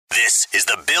This is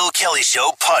the Bill Kelly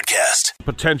Show podcast.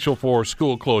 Potential for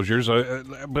school closures,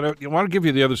 but I want to give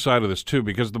you the other side of this too,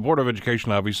 because the Board of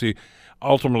Education obviously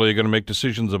ultimately are going to make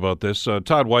decisions about this.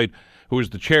 Todd White, who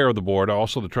is the chair of the board,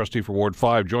 also the trustee for Ward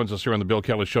 5, joins us here on the Bill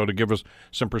Kelly Show to give us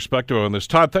some perspective on this.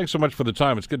 Todd, thanks so much for the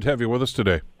time. It's good to have you with us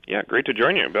today. Yeah, great to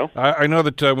join you, Bill. I know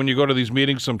that when you go to these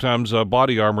meetings, sometimes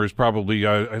body armor is probably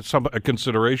a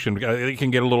consideration. It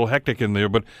can get a little hectic in there,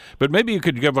 but maybe you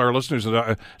could give our listeners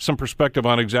some perspective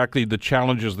on exactly the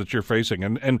challenges that you're facing.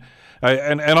 And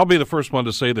I'll be the first one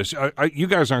to say this. You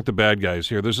guys aren't the bad guys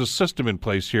here. There's a system in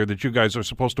place here that you guys are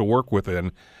supposed to work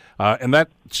within, and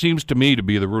that seems to me to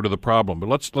be the root of the problem. But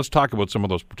let's talk about some of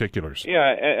those particulars. Yeah,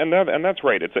 and that's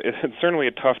right. It's certainly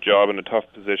a tough job and a tough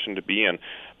position to be in,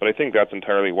 but I think that's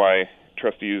entirely why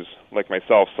trustees like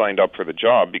myself signed up for the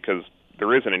job, because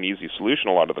there isn't an easy solution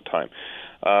a lot of the time.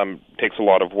 Takes a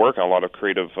lot of work and a lot of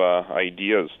creative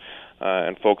ideas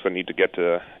and folks that need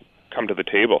to come to the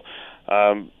table.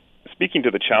 Speaking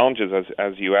to the challenges,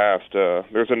 as you asked,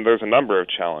 there's a number of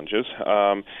challenges.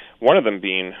 One of them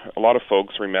being a lot of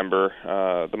folks remember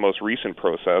the most recent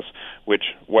process, which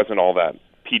wasn't all that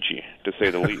peachy, to say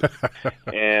the least.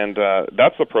 And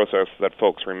that's the process that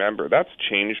folks remember. That's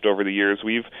changed over the years.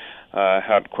 We've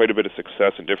had quite a bit of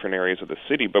success in different areas of the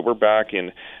city, but we're back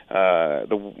in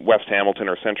the West Hamilton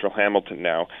or Central Hamilton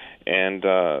now, and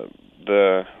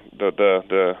the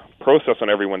process on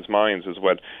everyone's minds is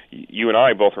what you and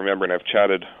I both remember and have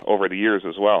chatted over the years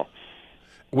as well.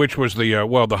 Which was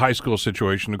the high school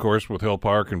situation, of course, with Hill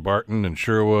Park and Barton and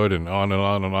Sherwood and on and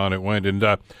on and on it went. And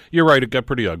you're right, it got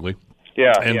pretty ugly.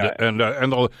 Yeah, and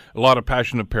a lot of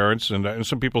passionate parents, and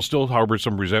some people still harbor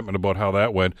some resentment about how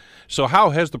that went. So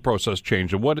how has the process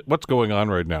changed, and what's going on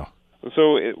right now?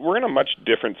 So we're in a much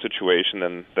different situation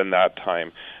than that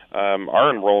time.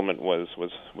 Our enrollment was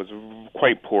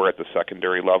quite poor at the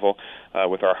secondary level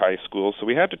with our high schools, so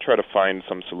we had to try to find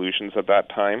some solutions at that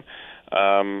time.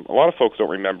 A lot of folks don't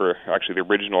remember actually the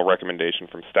original recommendation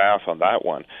from staff on that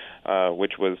one,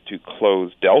 which was to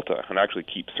close Delta and actually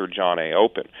keep Sir John A.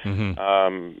 open.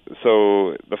 Mm-hmm.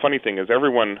 So the funny thing is,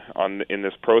 everyone in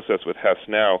this process with Hess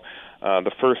now,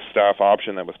 the first staff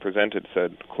option that was presented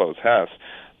said close Hess.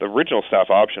 The original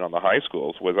staff option on the high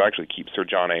schools was actually keep Sir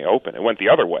John A. open. It went the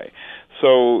other way.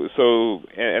 So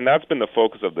that's been the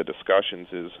focus of the discussions,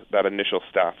 is that initial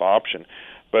staff option.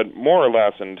 But more or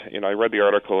less, and I read the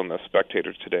article in the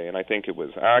Spectator today, and I think it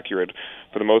was accurate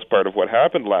for the most part of what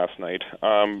happened last night.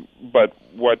 But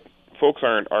what folks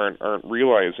aren't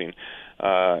realizing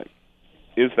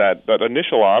is that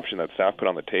initial option that staff put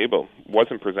on the table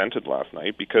wasn't presented last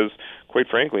night because, quite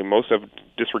frankly, most have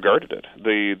disregarded it.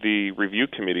 The review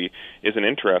committee isn't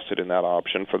interested in that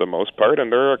option for the most part,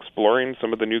 and they're exploring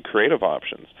some of the new creative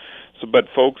options. But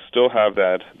folks still have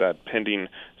that pending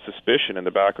suspicion in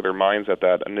the back of their minds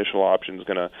that initial option is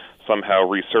going to somehow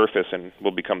resurface and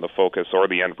will become the focus or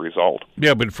the end result.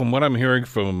 Yeah, but from what I'm hearing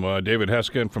from David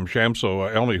Heska and from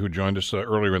Shamso Elmi, who joined us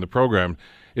earlier in the program,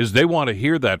 is they want to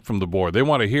hear that from the board. They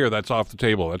want to hear that's off the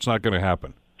table. That's not going to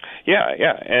happen. Yeah,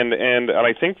 and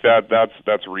I think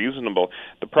that's reasonable.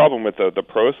 The problem with the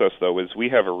process, though, is we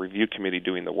have a review committee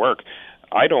doing the work.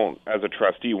 I don't, as a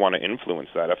trustee, want to influence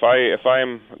that. If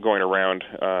I'm going around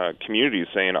communities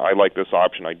saying I like this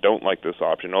option, I don't like this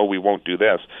option, we won't do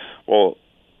this. Well,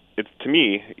 it's, to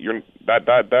me,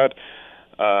 that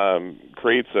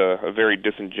creates a very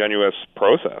disingenuous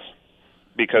process,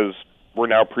 because we're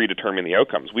now predetermining the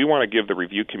outcomes. We want to give the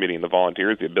review committee and the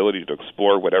volunteers the ability to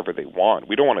explore whatever they want.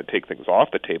 We don't want to take things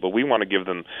off the table. We want to give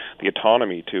them the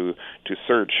autonomy to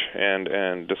search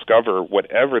and discover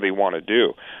whatever they want to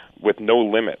do with no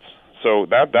limits. So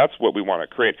that's what we want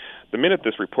to create. The minute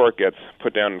this report gets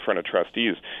put down in front of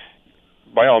trustees,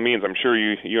 by all means, I'm sure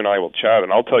you and I will chat,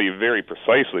 and I'll tell you very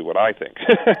precisely what I think.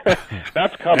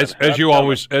 That's coming. As you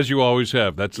always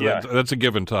have. That's a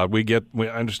given, Todd. We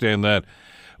understand that.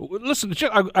 Listen,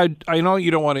 I know you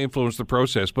don't want to influence the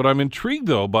process, but I'm intrigued,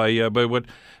 though, by what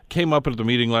came up at the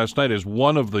meeting last night as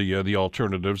one of the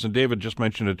alternatives, and David just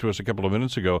mentioned it to us a couple of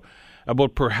minutes ago,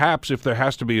 about perhaps if there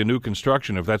has to be a new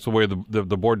construction, if that's the way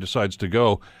the board decides to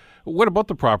go, what about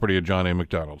the property of John A.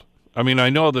 Macdonald? I mean, I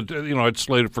know that it's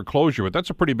slated for closure, but that's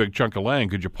a pretty big chunk of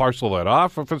land. Could you parcel that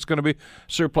off if it's going to be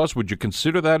surplus? Would you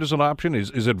consider that as an option?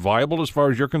 Is it viable as far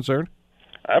as you're concerned?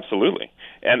 Absolutely.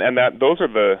 And those are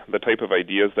the type of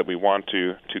ideas that we want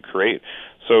to create.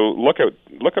 So look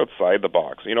outside the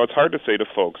box. It's hard to say to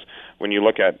folks when you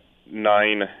look at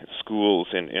 9 schools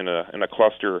in a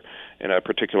cluster in a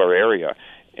particular area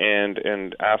and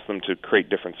ask them to create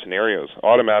different scenarios.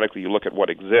 Automatically you look at what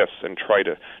exists and try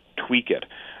to tweak it.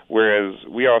 Whereas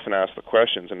we often ask the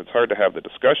questions, and it's hard to have the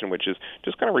discussion, which is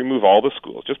just kind of remove all the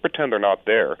schools, just pretend they're not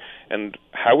there, and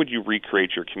how would you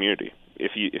recreate your community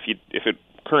if it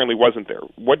currently wasn't there?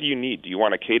 What do you need? Do you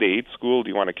want a K-8 school? Do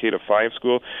you want a K-5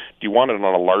 school? Do you want it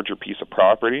on a larger piece of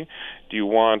property? Do you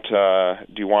want a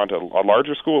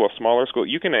larger school, a smaller school?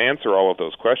 You can answer all of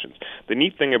those questions. The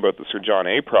neat thing about the Sir John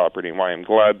A. property, and why I'm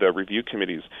glad the review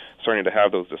committee's starting to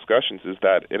have those discussions, is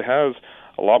that it has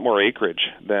a lot more acreage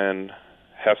than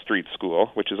Hess Street School,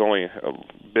 which is only a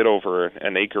bit over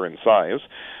an acre in size.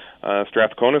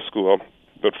 Strathcona School,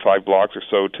 about 5 blocks or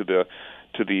so to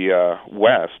the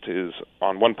west, is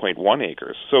on 1.1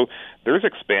 acres. So there's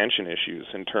expansion issues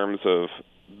in terms of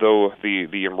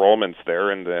the enrollments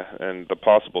there and the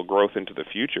possible growth into the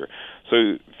future.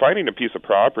 So finding a piece of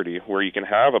property where you can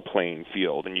have a playing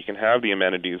field and you can have the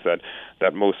amenities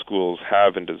that most schools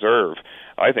have and deserve,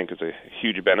 I think is a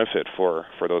huge benefit for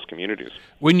those communities.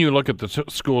 When you look at the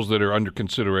schools that are under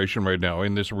consideration right now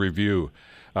in this review,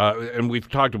 and we've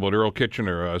talked about Earl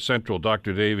Kitchener, Central,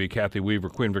 Dr. Davie, Kathy Weaver,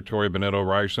 Queen Victoria, Bonetto,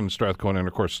 Ryerson, Strathcona, and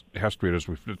of course Hess Street, as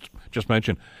we've just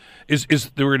mentioned.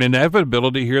 Is there an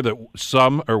inevitability here that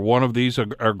some or one of these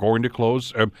are going to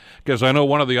close? Because I know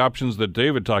one of the options that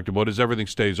David talked about is everything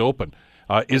stays open.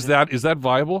 Is that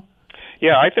viable?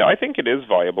 Yeah, I think it is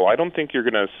viable. I don't think you're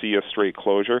going to see a straight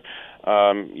closure.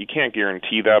 You can't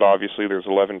guarantee that. Obviously, there's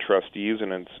 11 trustees,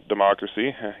 and it's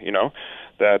democracy,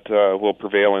 that will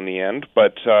prevail in the end.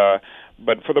 But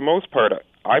for the most part,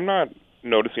 I'm not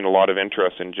noticing a lot of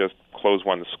interest in just close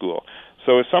one school.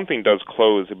 So if something does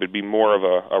close, it would be more of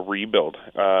a rebuild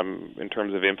in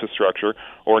terms of infrastructure,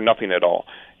 or nothing at all.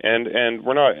 And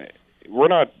we're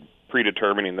not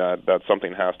predetermining that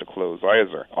something has to close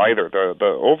either.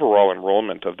 The overall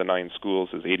enrollment of the 9 schools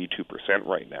is 82%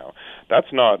 right now.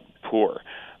 That's not poor.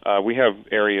 We have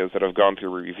areas that have gone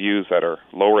through reviews that are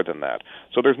lower than that.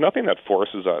 So there's nothing that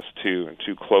forces us to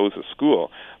close a school.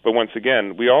 But once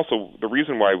again, the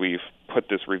reason why we've put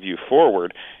this review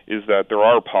forward is that there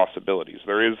are possibilities.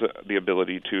 There is the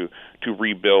ability to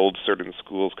rebuild certain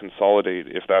schools, consolidate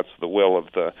if that's the will of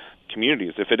the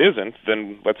communities. If it isn't,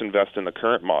 then let's invest in the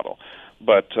current model.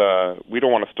 But we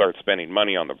don't want to start spending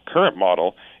money on the current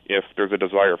model if there's a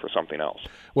desire for something else.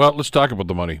 Well, let's talk about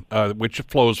the money, which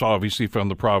flows obviously from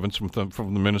the province,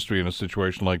 from the ministry in a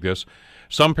situation like this.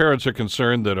 Some parents are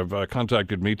concerned that have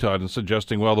contacted me, Todd, and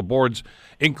suggesting, well, the board's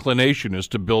inclination is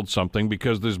to build something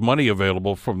because there's money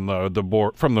available from the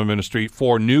board, from the ministry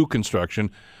for new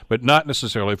construction, but not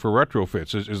necessarily for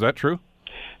retrofits. Is that true?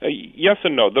 Yes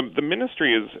and no. The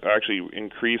ministry has actually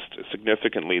increased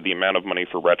significantly the amount of money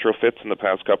for retrofits in the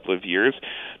past couple of years,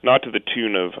 not to the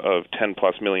tune of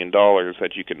 $10+ million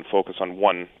that you can focus on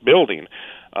one building,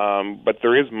 but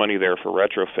there is money there for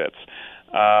retrofits.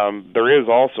 There is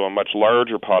also a much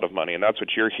larger pot of money, and that's what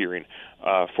you're hearing,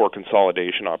 for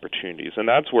consolidation opportunities. And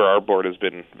that's where our board has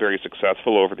been very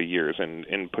successful over the years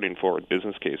in putting forward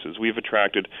business cases. We've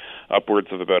attracted upwards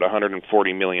of about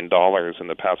 $140 million in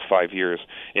the past 5 years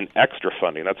in extra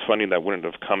funding. That's funding that wouldn't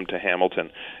have come to Hamilton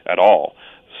at all.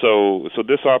 So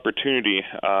this opportunity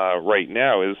right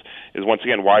now is once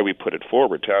again why we put it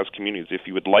forward, to ask communities, if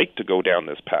you would like to go down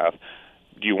this path,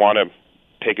 do you want to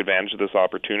take advantage of this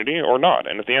opportunity or not?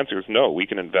 And if the answer is no, we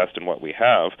can invest in what we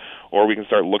have, or we can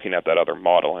start looking at that other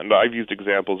model. And I've used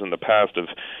examples in the past of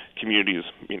communities,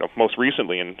 most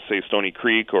recently in, say, Stony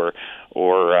Creek or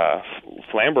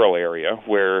Flamborough area,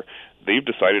 where they've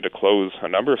decided to close a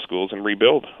number of schools and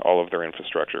rebuild all of their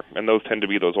infrastructure. And those tend to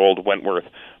be those old Wentworth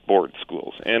board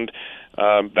schools. And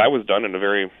that was done in a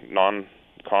very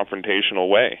non-confrontational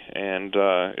way, and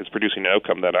is producing an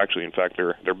outcome that actually, in fact,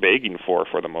 they're begging for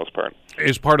the most part.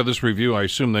 As part of this review, I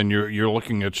assume then you're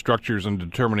looking at structures and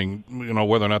determining,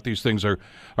 whether or not these things are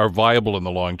viable in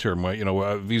the long term,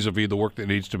 vis-a-vis the work that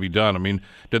needs to be done. I mean,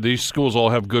 do these schools all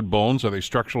have good bones? Are they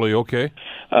structurally okay?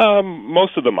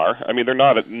 Most of them are. I mean, they're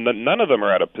not. None of them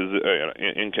are at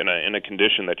in a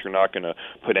condition that you're not going to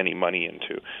put any money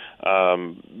into.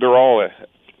 They're all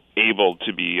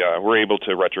we're able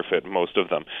to retrofit most of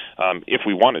them if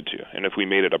we wanted to, and if we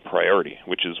made it a priority,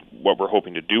 which is what we're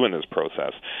hoping to do in this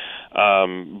process.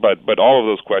 But all of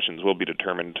those questions will be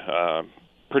determined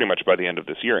pretty much by the end of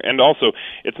this year. And also,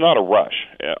 it's not a rush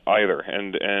either.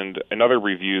 And in other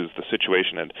reviews, the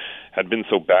situation had been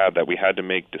so bad that we had to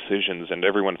make decisions, and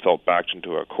everyone felt backed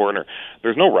into a corner.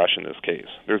 There's no rush in this case.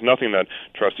 There's nothing that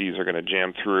trustees are going to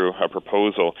jam through a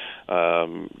proposal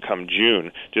come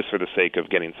June just for the sake of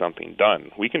getting something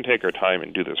done. We can take our time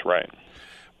and do this right.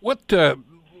 What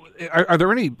are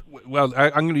there any? Well,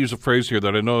 I'm going to use a phrase here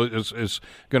that I know is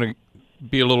going to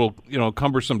be a little,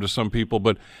 cumbersome to some people.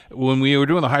 But when we were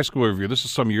doing the high school review, this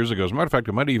is some years ago. As a matter of fact,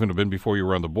 it might even have been before you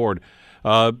were on the board.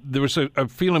 There was a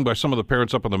feeling by some of the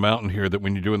parents up on the mountain here that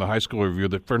when you're doing the high school review,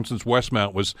 that, for instance,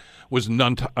 Westmount was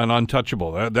an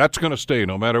untouchable. That's going to stay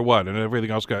no matter what, and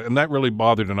everything else and that really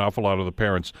bothered an awful lot of the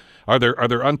parents. Are there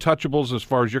untouchables as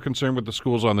far as you're concerned with the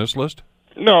schools on this list?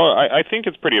 No, I think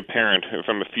it's pretty apparent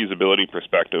from a feasibility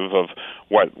perspective of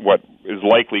what is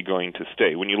likely going to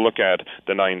stay. When you look at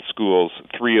the 9 schools,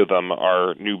 3 of them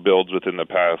are new builds within the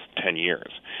past 10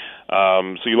 years.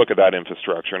 So you look at that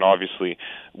infrastructure, and obviously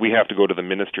we have to go to the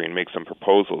ministry and make some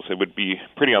proposals. It would be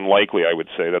pretty unlikely, I would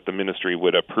say, that the ministry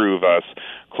would approve us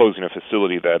closing a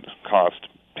facility that cost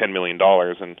 $10 million,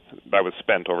 and that was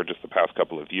spent over just the past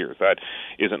couple of years. That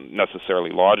isn't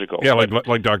necessarily logical. Yeah,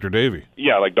 like Dr. Davey.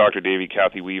 Yeah, like Dr. Davey,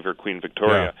 Kathy Weaver, Queen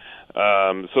Victoria.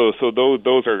 Yeah. So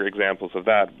those are examples of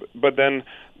that. But then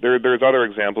there's other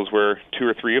examples where 2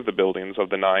 or 3 of the buildings of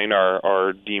the 9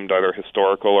 are deemed either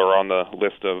historical or on the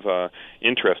list of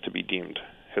interest to be deemed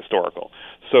historical.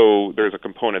 So there's a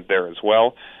component there as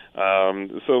well.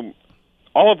 So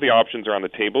all of the options are on the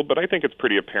table, but I think it's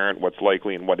pretty apparent what's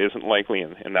likely and what isn't likely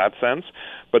in that sense.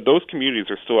 But those communities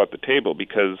are still at the table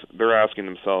because they're asking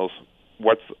themselves,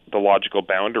 what's the logical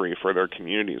boundary for their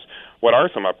communities? What are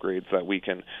some upgrades that we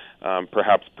can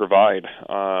perhaps provide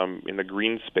in the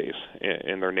green space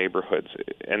in their neighborhoods?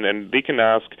 And then they can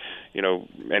ask,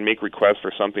 and make requests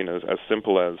for something as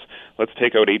simple as, let's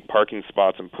take out 8 parking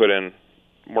spots and put in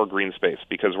more green space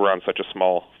because we're on such a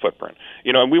small footprint.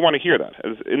 And we want to hear that.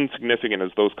 As insignificant as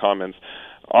those comments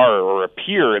are or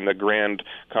appear in the grand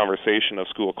conversation of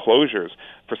school closures,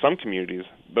 for some communities,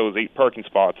 those 8 parking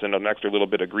spots and an extra little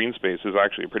bit of green space is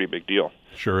actually a pretty big deal.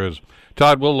 Sure is.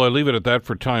 Todd, we'll leave it at that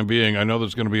for time being. I know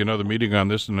there's going to be another meeting on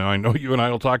this, and I know you and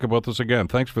I will talk about this again.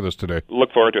 Thanks for this today.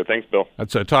 Look forward to it. Thanks, Bill.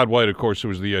 That's Todd White, of course,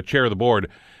 who is the chair of the board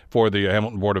for the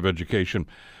Hamilton Board of Education.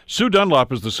 Sue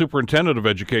Dunlop is the superintendent of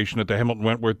education at the Hamilton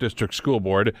Wentworth District School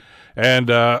Board and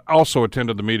also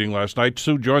attended the meeting last night.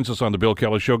 Sue joins us on the Bill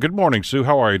Kelly Show. Good morning, Sue.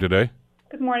 How are you today?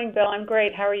 Good morning, Bill. I'm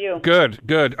great. How are you? Good.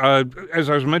 As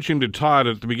I was mentioning to Todd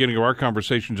at the beginning of our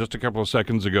conversation just a couple of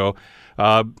seconds ago,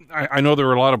 I know there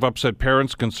are a lot of upset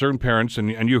parents, concerned parents,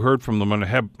 and you heard from them and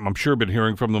have, I'm sure, been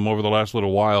hearing from them over the last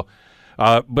little while.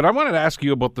 But I wanted to ask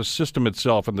you about the system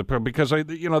itself, and because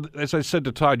as I said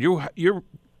to Todd, you're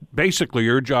basically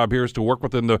your job here is to work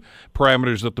within the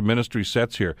parameters that the ministry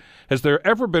sets here. Has there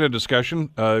ever been a discussion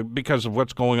because of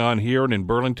what's going on here and in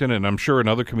Burlington, and I'm sure in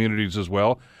other communities as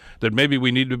well, that maybe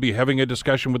we need to be having a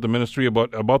discussion with the ministry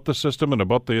about the system and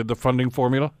about the funding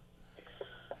formula?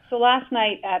 So last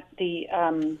night at the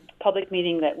public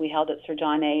meeting that we held at Sir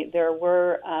John A., there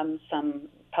were some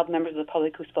members of the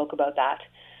public who spoke about that.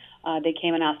 They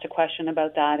came and asked a question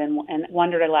about that and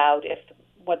wondered aloud if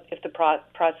the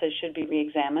process should be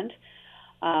reexamined.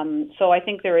 So I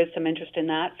think there is some interest in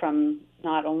that from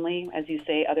not only, as you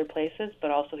say, other places,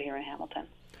 but also here in Hamilton.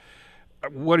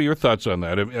 What are your thoughts on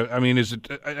that? I mean, is it?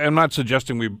 I'm not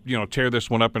suggesting we tear this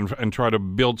one up and try to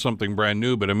build something brand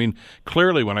new, but I mean,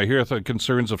 clearly when I hear the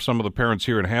concerns of some of the parents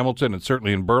here in Hamilton and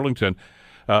certainly in Burlington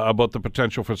about the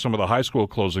potential for some of the high school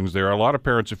closings, there are a lot of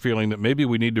parents are feeling that maybe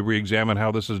we need to reexamine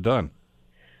how this is done.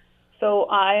 So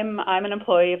I'm an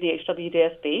employee of the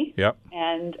HWDSB, yep.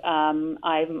 And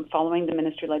I'm following the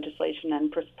ministry legislation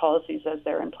and policies as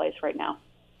they're in place right now.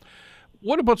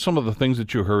 What about some of the things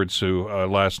that you heard, Sue,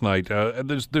 last night?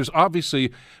 There's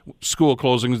obviously school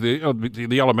closings.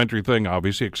 The elementary thing,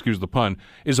 obviously, excuse the pun,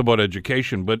 is about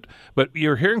education. But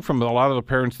you're hearing from a lot of the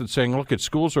parents that saying, look,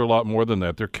 schools are a lot more than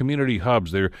that. They're community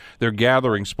hubs. They're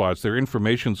gathering spots. They're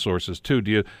information sources too.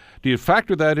 Do you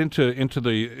factor that into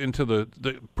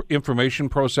the information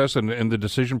process and the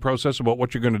decision process about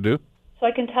what you're going to do? So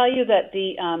I can tell you that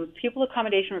the Pupil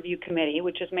Accommodation Review Committee,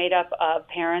 which is made up of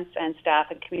parents and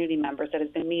staff and community members that has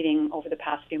been meeting over the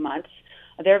past few months,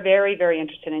 they're very, very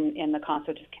interested in the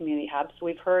concept of community hubs.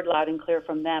 We've heard loud and clear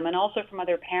from them and also from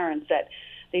other parents that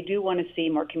they do want to see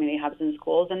more community hubs in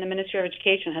schools. And the Ministry of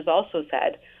Education has also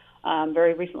said,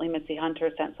 very recently Mitzi Hunter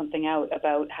sent something out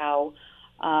about how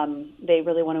they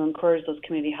really want to encourage those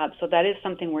community hubs. So that is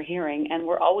something we're hearing, and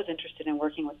we're always interested in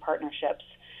working with partnerships.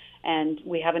 And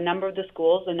we have a number of the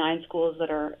schools, the 9 schools that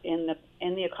are in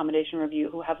the accommodation review,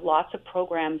 who have lots of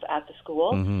programs at the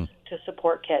school to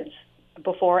support kids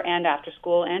before and after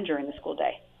school and during the school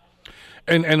day.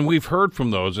 And we've heard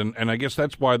from those, and I guess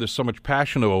that's why there's so much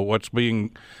passion about what's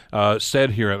being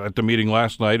said here at the meeting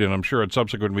last night, and I'm sure at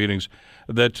subsequent meetings,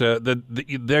 that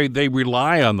they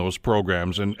rely on those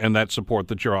programs and that support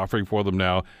that you're offering for them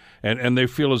now, and they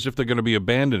feel as if they're going to be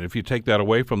abandoned if you take that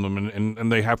away from them,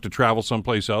 and they have to travel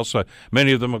someplace else.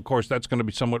 Many of them, of course, that's going to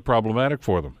be somewhat problematic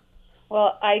for them.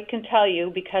 Well, I can tell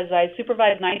you, because I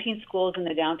supervise 19 schools in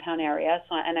the downtown area,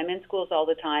 and I'm in schools all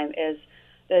the time, is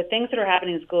the things that are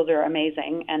happening in schools are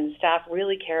amazing, and staff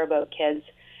really care about kids.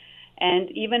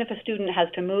 And even if a student has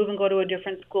to move and go to a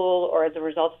different school, or as a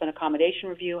result of an accommodation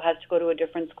review has to go to a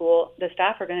different school, the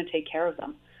staff are going to take care of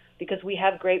them, because we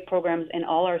have great programs in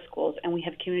all our schools, and we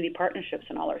have community partnerships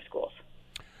in all our schools.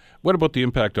 What about the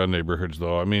impact on neighborhoods,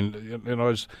 though? I mean,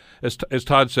 as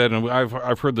Todd said, and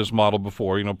I've heard this model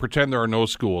before. Pretend there are no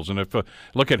schools, and if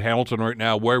look at Hamilton right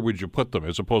now, where would you put them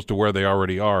as opposed to where they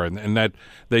already are? And that,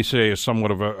 they say, is somewhat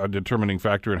of a determining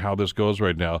factor in how this goes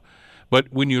right now. But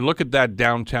when you look at that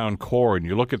downtown core, and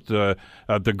you look at the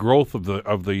growth of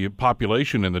the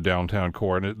population in the downtown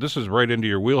core, and this is right into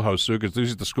your wheelhouse, Sue, because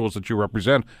these are the schools that you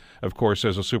represent, of course,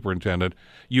 as a superintendent.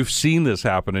 You've seen this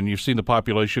happen, and you've seen the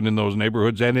population in those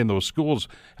neighborhoods and in those schools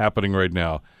happening right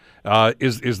now.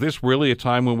 Is this really a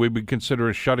time when we would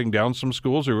consider shutting down some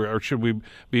schools, or should we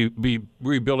be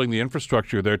rebuilding the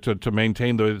infrastructure there to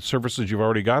maintain the services you've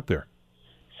already got there?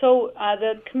 So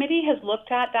the committee has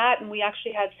looked at that, and we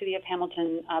actually had City of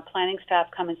Hamilton planning staff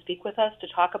come and speak with us to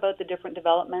talk about the different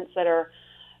developments that are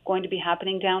going to be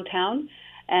happening downtown.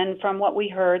 And from what we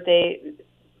heard,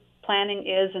 planning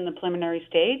is in the preliminary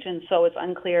stage, and so it's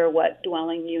unclear what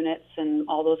dwelling units and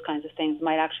all those kinds of things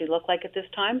might actually look like at this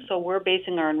time. So we're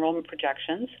basing our enrollment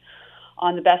projections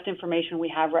on the best information we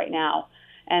have right now.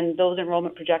 And those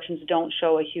enrollment projections don't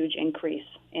show a huge increase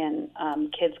in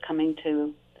kids coming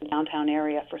to the downtown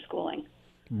area for schooling.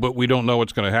 But we don't know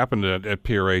what's going to happen at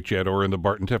PRH yet, or in the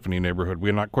Barton Tiffany neighborhood.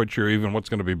 We're not quite sure even what's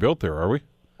going to be built there, are we?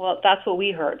 Well, that's what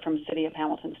we heard from City of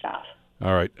Hamilton staff.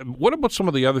 All right. What about some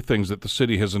of the other things that the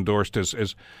city has endorsed as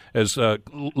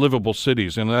livable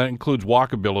cities, and that includes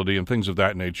walkability and things of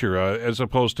that nature, as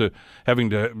opposed to having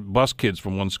to bus kids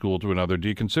from one school to another? Do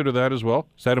you consider that as well?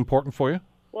 Is that important for you?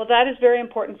 Well, that is very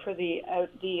important for the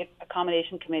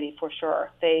accommodation committee, for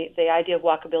sure. The idea of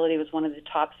walkability was one of the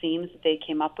top themes that they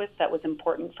came up with. That was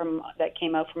important that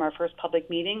came out from our first public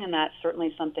meeting, and that's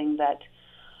certainly something that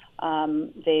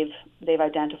they've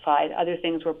identified. Other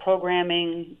things were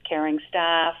programming, caring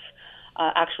staff,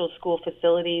 actual school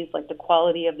facilities, like the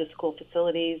quality of the school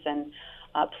facilities, and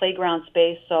playground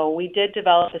space. So we did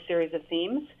develop a series of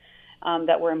themes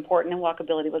that were important, and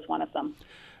walkability was one of them.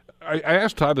 I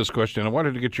asked Todd this question. I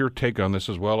wanted to get your take on this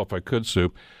as well, if I could,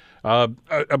 Sue,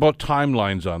 about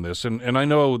timelines on this. And I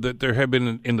know that there have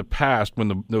been in the past,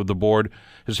 when the board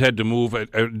has had to move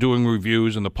at doing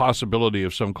reviews and the possibility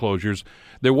of some closures,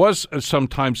 there was some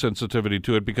time sensitivity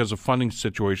to it because of funding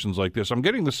situations like this. I'm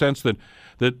getting the sense that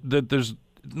there's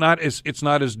it's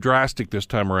not as drastic this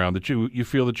time around, that you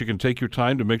feel that you can take your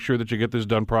time to make sure that you get this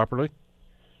done properly?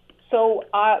 So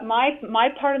my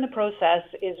part in the process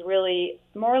is really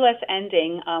more or less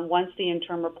ending once the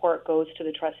interim report goes to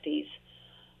the trustees.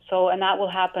 And that will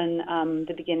happen around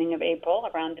the beginning of April.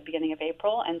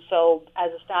 And so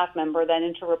as a staff member, that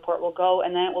interim report will go,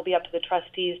 and then it will be up to the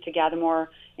trustees to gather more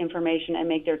information and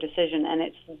make their decision. And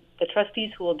it's the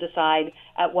trustees who will decide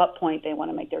at what point they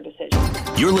want to make their decision.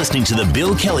 You're listening to The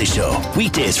Bill Kelly Show,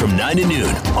 weekdays from 9 to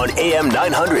noon on AM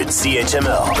 900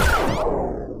 CHML.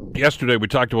 Yesterday, we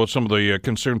talked about some of the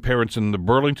concerned parents in the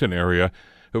Burlington area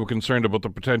who were concerned about the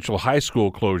potential high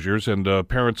school closures, and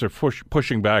parents are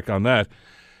pushing back on that.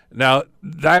 Now,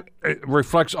 that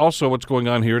reflects also what's going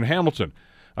on here in Hamilton.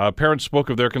 Parents spoke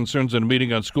of their concerns in a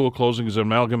meeting on school closings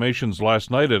and amalgamations last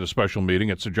night at a special meeting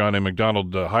at Sir John A.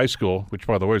 Macdonald High School, which,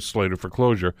 by the way, is slated for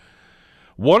closure.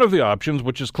 One of the options,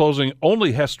 which is closing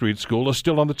only Hess Street School, is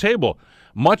still on the table,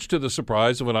 much to the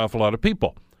surprise of an awful lot of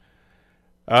people.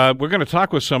 We're going to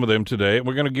talk with some of them today, and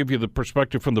we're going to give you the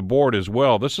perspective from the board as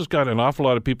well. This has got an awful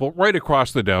lot of people right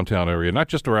across the downtown area, not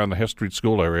just around the Hess Street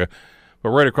School area, but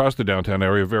right across the downtown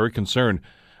area, very concerned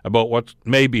about what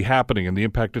may be happening and the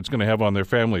impact it's going to have on their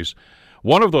families.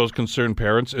 One of those concerned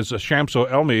parents is Shamso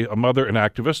Elmi, a mother and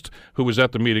activist who was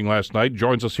at the meeting last night,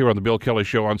 joins us here on the Bill Kelly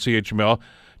Show on CHML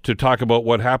to talk about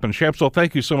what happened. Shamso,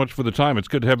 thank you so much for the time. It's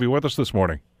good to have you with us this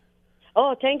morning.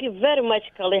 Oh, thank you very much,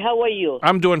 Kelly. How are you?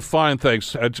 I'm doing fine,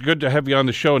 thanks. It's good to have you on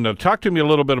the show. Now, talk to me a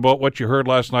little bit about what you heard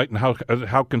last night and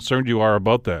how concerned you are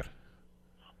about that.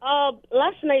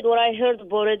 Last night, what I heard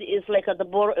about it is like at the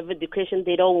Board of Education,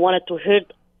 they don't want it to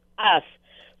hurt us.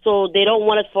 So they don't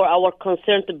want it for our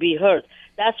concern to be heard.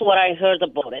 That's what I heard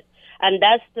about it. And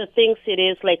that's the things. It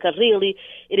is like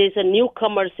it is a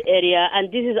newcomers area,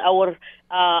 and this is our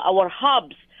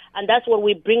hubs. And that's what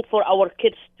we bring for our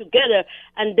kids together.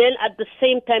 And then at the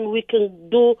same time, we can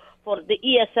do for the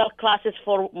ESL classes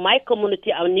for my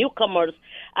community, our newcomers,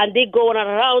 and they go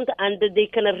around and they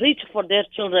can reach for their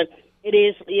children. It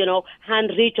is,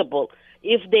 hand reachable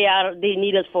if they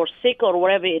need it for sick or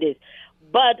whatever it is.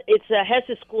 But it's a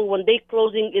Hesse school. When they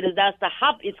closing, that's the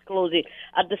hub is closing.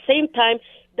 At the same time,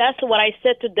 that's what I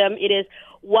said to them. It is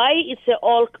why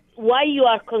you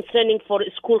are concerning for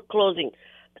school closing.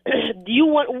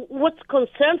 What's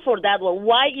concern for that one?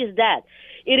 Why is that?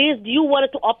 Do you want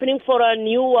it to opening for a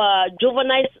new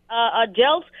juvenile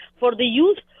jails for the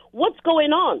youth? What's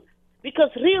going on? Because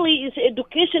really, it's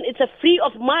education. It's a free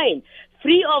of mind,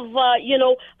 free of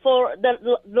for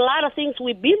the lot of things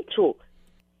we've been through.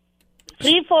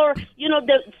 Free for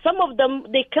some of them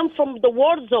they come from the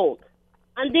war zone,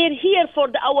 and they're here for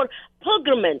our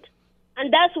pilgrimage.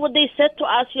 And that's what they said to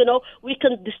us, we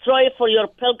can destroy it for your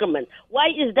pilgrimage. Why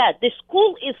is that? The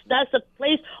school that's a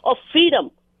place of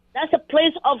freedom. That's a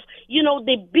place of,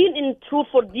 they've been through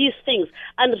for these things.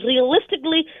 And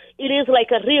realistically, it is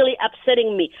really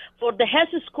upsetting me. For the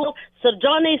Hesse school, Sir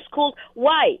John A. school,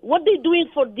 why? What they doing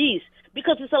for these?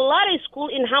 Because it's a lot of school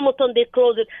in Hamilton, they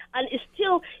close it. And it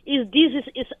still is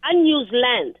unused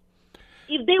land.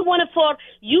 If they want it for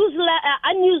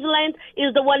unused land,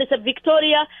 is the one is a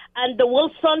Victoria and the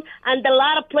Wilson and a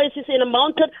lot of places in the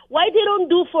mountain. Why they don't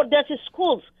do for their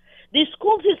schools? The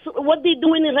schools is what they're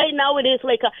doing right now. It is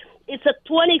it's a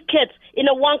 20 kids in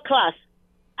a one class.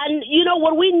 And,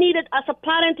 what we needed as a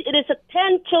parent, it is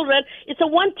 10 children. It's a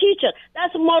one teacher.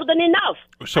 That's more than enough.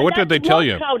 So what did they tell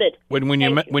you? Crowded.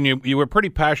 When you were pretty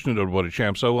passionate about it,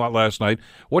 Sham, so last night,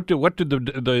 what did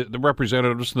the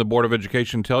representatives from the Board of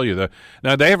Education tell you?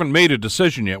 Now, they haven't made a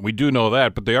decision yet. We do know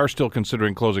that, but they are still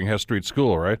considering closing Hess Street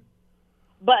School, right?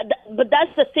 But that's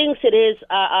the things it is,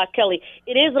 Kelly.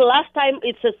 It is the last time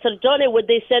it's a Sir John what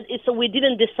they said we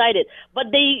didn't decide it. But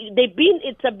they've been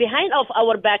behind of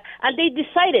our back and they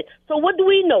decided. So what do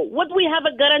we know? What do we have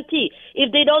a guarantee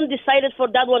if they don't decide it for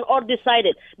that one or decide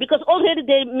it? Because already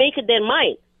they make it their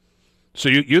mind. So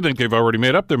you think they've already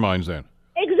made up their minds then?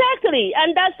 Exactly,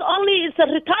 and that's it's a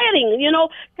retiring.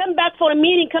 Come back for a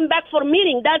meeting.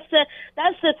 That's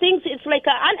the things. It's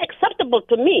unacceptable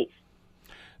to me.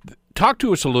 Talk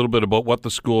to us a little bit about what the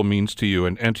school means to you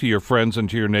and to your friends and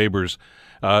to your neighbors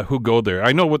who go there.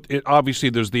 I know obviously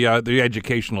there's the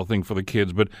educational thing for the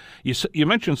kids, but you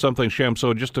mentioned something,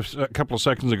 Shamso, just a couple of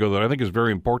seconds ago that I think is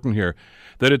very important here,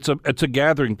 that it's a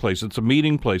gathering place, it's a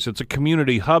meeting place, it's a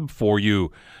community hub for you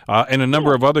and a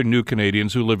number of other new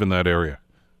Canadians who live in that area.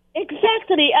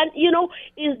 Exactly,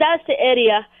 and that's the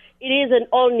area, it is an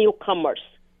all newcomers,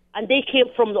 and they came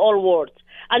from all worlds.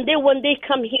 And then when they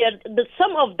come here,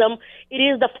 some of them, it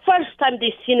is the first time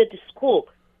they've seen it at school.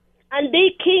 And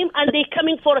they came and they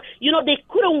coming for, they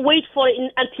couldn't wait for it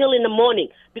until in the morning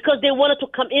because they wanted to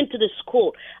come into the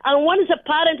school. And once a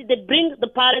parent, they bring the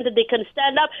parent, they can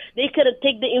stand up, they can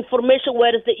take the information,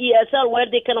 where is the ESL, where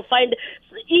they can find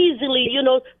easily,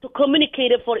 to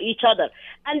communicate it for each other.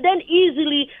 And then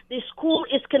easily the school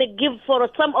is going to give for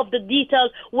some of the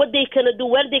details, what they can do,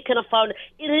 where they can find.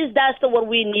 That's what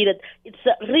we needed.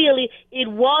 It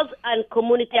was a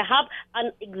community hub,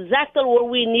 and exactly what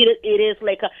we needed. It is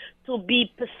to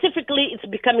be specifically, it's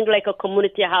becoming like a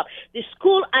community hub. The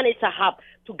school and it's a hub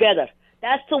together.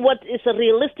 That's what is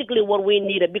realistically what we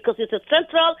needed, because it's a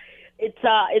central, it's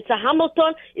a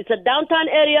Hamilton, it's a downtown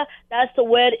area. That's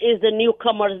where is the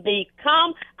newcomers they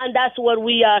come, and that's where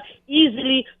we are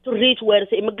easily to reach. Where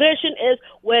the immigration is,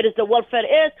 where is the welfare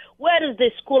is, where is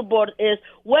the school board is,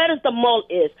 where is the mall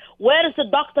is, where is the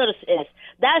doctors is.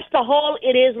 That's the whole.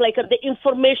 It is the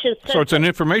information center. So it's an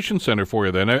information center for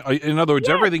you then. In other words,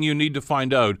 everything you need to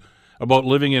find out about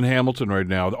living in Hamilton right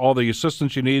now, all the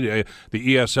assistance you need,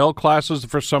 the ESL classes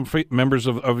for some members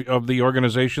of the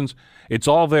organizations, it's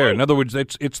all there. In other words,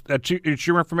 it's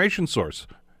your information source.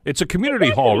 It's a community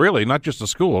hall, really, not just a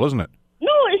school, isn't it?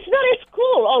 No, it's not a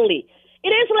school only. It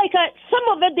is some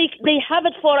of it they have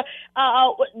it for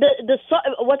the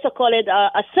what's it called,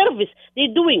 a service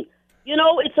they're doing.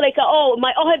 It's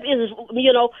my OHIP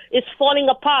is falling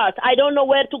apart. I don't know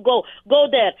where to go. Go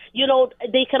there.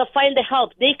 They can find the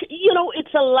help.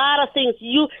 It's a lot of things.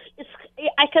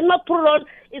 I cannot put on,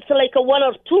 it's a one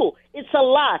or two. It's a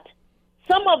lot.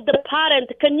 Some of the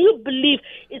parents, can you believe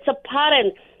it's a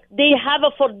parent, they have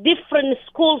it for different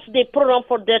schools they put on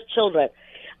for their children.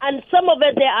 And some of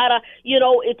it, they are,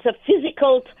 it's a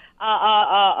physical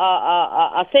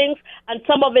things, and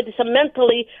some of it is a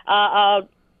mentally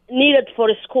needed for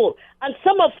school. And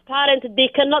some of parents, they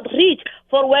cannot reach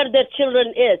for where their children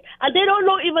is. And they don't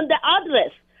know even the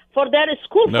address for their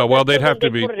school. No, well, they'd have to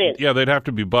be, they'd have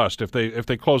to be bused. If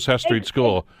they close Hess Street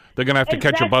School, they're going to have to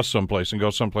catch a bus someplace and go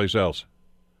someplace else.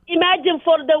 Imagine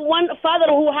for the one father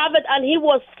who have it and he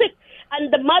was sick,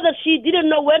 and the mother, she didn't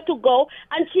know where to go,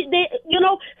 and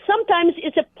sometimes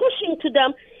it's a pushing to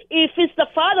them. If it's the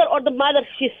father or the mother,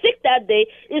 she's sick that day,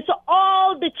 it's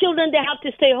all the children, they have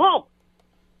to stay home.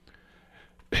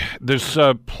 There's,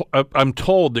 I'm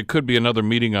told there could be another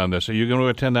meeting on this. Are you going to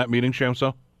attend that meeting,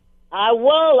 Shamso? I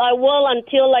will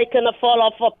until I kind of fall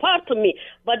off apart to me.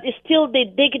 But it's still, they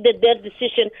dig their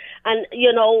decision, and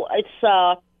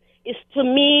it's to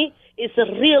me, it's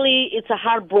a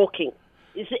heartbreaking.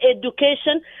 It's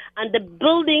education, and the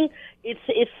building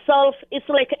itself, it's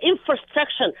like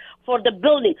infrastructure for the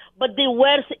building, but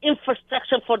where's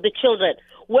infrastructure for the children?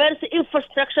 Where's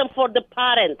infrastructure for the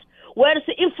parents? Where's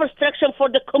infrastructure for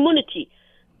the community?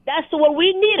 That's what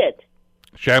we needed.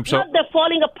 Shamso, not the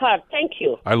falling apart. Thank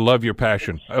you. I love your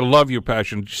passion.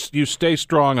 You stay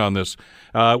strong on this.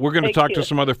 We're going to talk to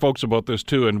some other folks about this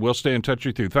too, and we'll stay in touch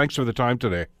with you. Thanks for the time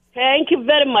today. Thank you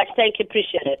very much. Thank you.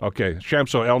 Appreciate it. Okay.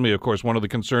 Shamso Elmi, of course, one of the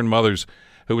concerned mothers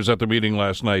who was at the meeting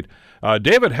last night.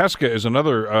 David Heska is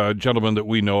another gentleman that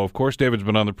we know, of course. David's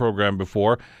been on the program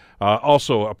before,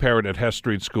 also a parent at Hess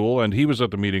Street School, and he was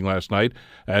at the meeting last night.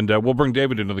 And we'll bring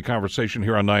David into the conversation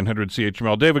here on 900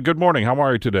 CHML. David, good morning. How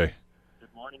are you today?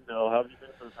 Good morning, Bill. How have you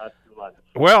been for the past 2 months?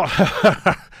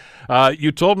 Well,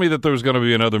 you told me that there was going to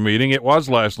be another meeting. It was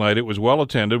last night. It was well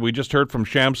attended. We just heard from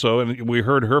Shamso, and we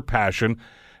heard her passion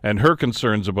and her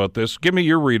concerns about this. Give me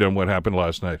your read on what happened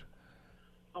last night.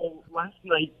 So last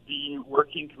night, the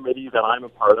working committee that I'm a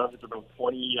part of, it's about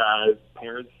 20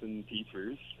 parents and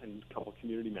teachers and a couple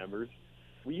community members.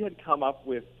 We had come up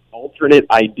with alternate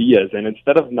ideas, and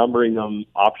instead of numbering them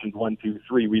options 1, 2,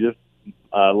 3, we just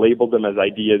labeled them as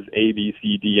ideas A, B,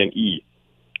 C, D, and E.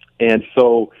 And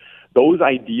so those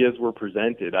ideas were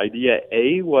presented. Idea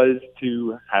A was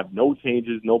to have no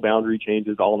changes, no boundary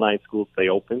changes, all 9 schools stay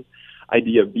open.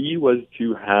 Idea B was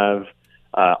to have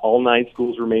all 9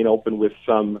 schools remain open with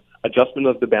some adjustment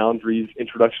of the boundaries,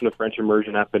 introduction of French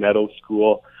immersion at Bonetto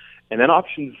School. And then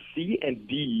options C and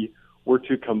D were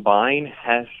to combine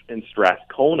Hess and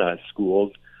Strathcona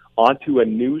schools onto a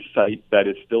new site that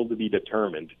is still to be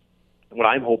determined. What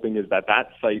I'm hoping is that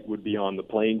site would be on the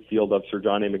playing field of Sir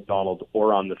John A. Macdonald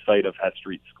or on the site of Hess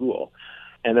Street School.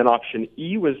 And then option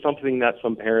E was something that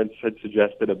some parents had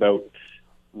suggested about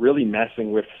really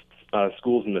messing with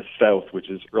schools in the south, which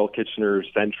is Earl Kitchener,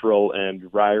 Central, and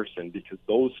Ryerson, because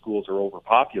those schools are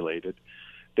overpopulated.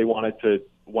 They wanted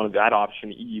that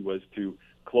option E was to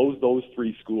close those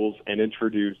 3 schools and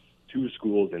introduce 2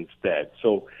 schools instead.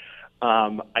 So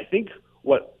I think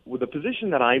the position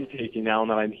that I'm taking now and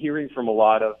that I'm hearing from a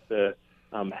lot of the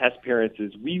Hess parents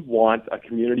is we want a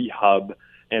community hub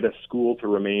and a school to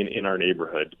remain in our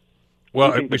neighborhood.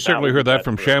 Well, we certainly heard that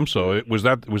from Shamso. Was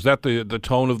that the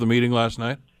tone of the meeting last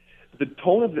night? The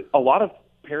tone of a lot of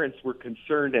parents were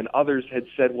concerned, and others had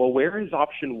said, well, where is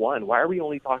option 1? Why are we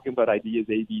only talking about ideas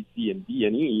A, B, C, and D,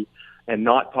 and E, and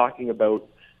not talking about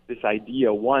this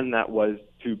idea 1 that was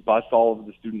to bus all of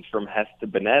the students from Hess to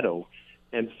Bonetto?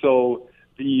 And so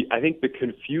I think the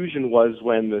confusion was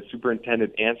when the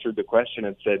superintendent answered the question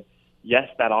and said, yes,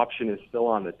 that option is still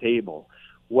on the table.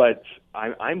 What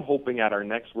I'm hoping at our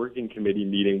next working committee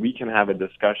meeting, we can have a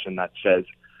discussion that says,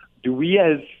 do we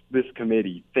as this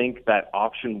committee think that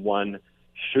option 1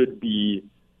 should be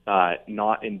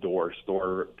not endorsed,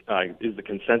 or is the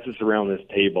consensus around this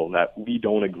table that we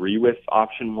don't agree with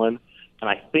option 1? And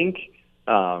I think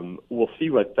we'll see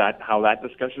how that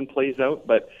discussion plays out.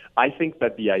 But I think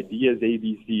that the ideas A,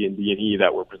 B, C, and D, and E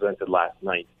that were presented last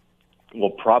night will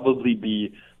probably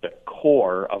be the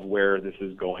core of where this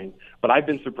is going. But I've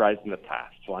been surprised in the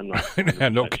past, so I'm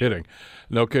not. No kidding.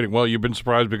 Well, you've been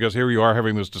surprised because here you are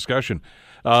having this discussion.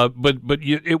 But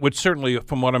it would certainly,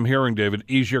 from what I'm hearing, David,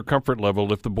 ease your comfort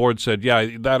level if the board said,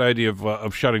 yeah, that idea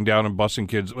of shutting down and busing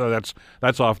kids, well,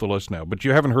 that's off the list now. But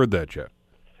you haven't heard that yet.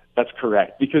 That's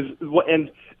correct. Because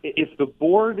and if the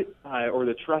board or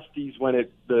the trustees, when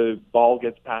the ball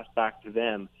gets passed back to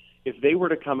them, if they were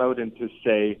to come out and to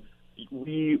say,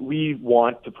 we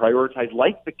want to prioritize,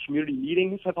 like the community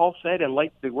meetings have all said, and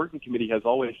like the working committee has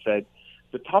always said,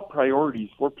 the top priorities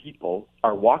for people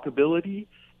are walkability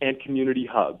and community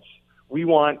hubs. We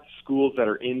want schools that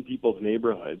are in people's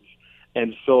neighborhoods.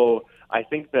 And so I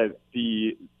think that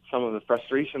some of the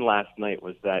frustration last night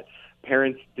was that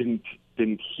parents didn't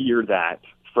hear that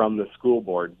from the school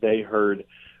board. They heard,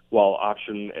 well,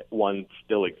 option 1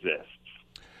 still exists.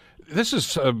 This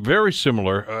is very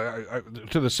similar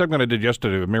to the segment I did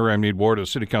yesterday with Miriam Mead Ward, a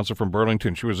city councilor from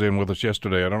Burlington. She was in with us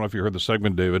yesterday. I don't know if you heard the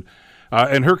segment, David.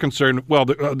 And her concern, well,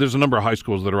 there's a number of high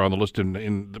schools that are on the list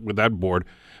with that board,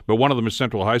 but one of them is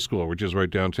Central High School, which is right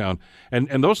downtown.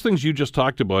 And those things you just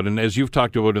talked about, and as you've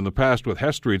talked about in the past with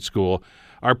Hess Street School,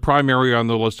 are primary on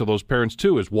the list of those parents,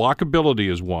 too, is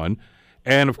walkability is one,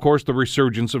 and, of course, the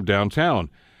resurgence of downtown.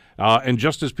 And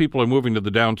just as people are moving to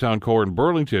the downtown core in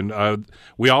Burlington,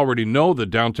 we already know that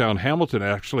downtown Hamilton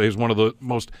actually is one of the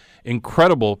most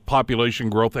incredible population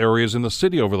growth areas in the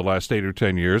city over the last 8 or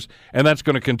 10 years, and that's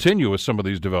going to continue with some of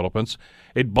these developments.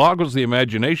 It boggles the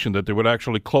imagination that they would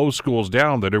actually close schools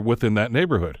down that are within that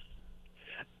neighborhood.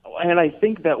 And I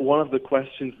think that one of the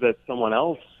questions that someone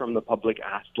else from the public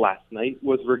asked last night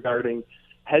was regarding,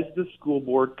 has the school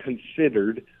board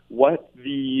considered what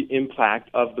the impact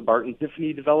of the Barton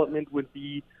Tiffany development would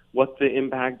be, what the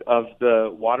impact of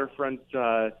the waterfront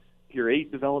Pier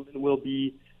 8 development will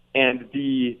be, and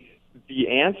the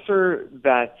answer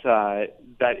that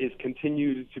is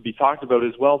continued to be talked about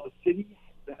as well. The city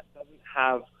doesn't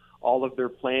have all of their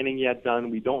planning yet done.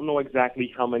 We don't know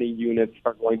exactly how many units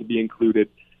are going to be included,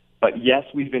 but yes,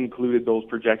 we've included those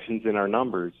projections in our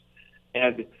numbers.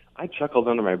 And I chuckled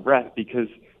under my breath because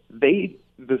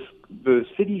the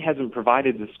city hasn't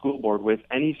provided the school board with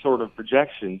any sort of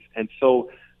projections, and so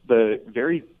the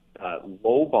very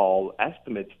lowball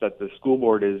estimates that the school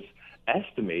board is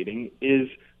estimating is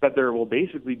that there will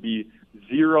basically be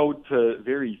 0 to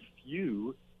very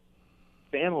few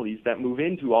families that move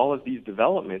into all of these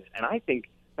developments. And I think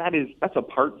that's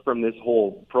apart from this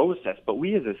whole process. But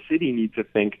we as a city need to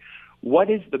think, what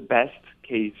is the best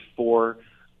case to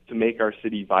make our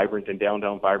city vibrant and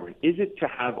downtown vibrant? Is it to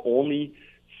have only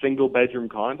single-bedroom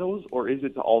condos, or is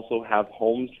it to also have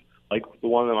homes like the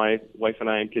one that my wife and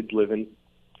I and kids live in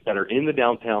that are in the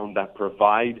downtown that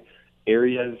provide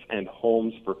areas and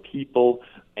homes for people,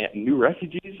 new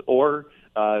refugees or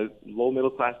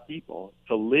low-middle-class people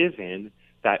to live in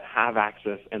that have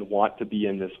access and want to be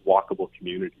in this walkable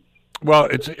community? Well,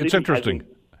 it's interesting.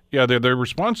 Yeah, their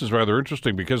response is rather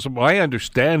interesting because my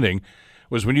understanding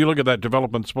was when you look at that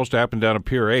development that's supposed to happen down at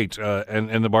Pier 8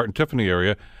 and the Barton Tiffany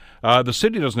area, the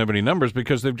city doesn't have any numbers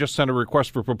because they've just sent a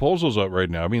request for proposals out right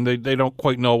now. I mean, they don't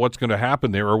quite know what's going to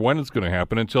happen there or when it's going to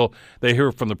happen until they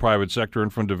hear from the private sector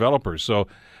and from developers. So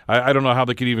I don't know how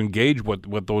they could even gauge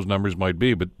what those numbers might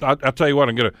be. But I'll tell you what,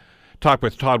 I'm going to talk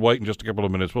with Todd White in just a couple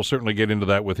of minutes. We'll certainly get into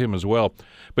that with him as well.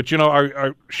 But, you know,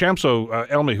 our Shamso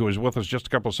Elmi, who was with us just a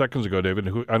couple of seconds ago, David,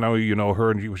 who I know you know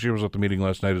her, and she was at the meeting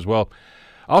last night as well,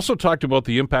 also talked about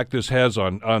the impact this has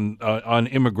on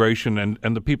immigration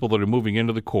and the people that are moving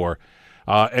into the core,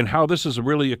 and how this is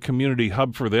really a community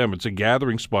hub for them. It's a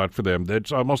gathering spot for them.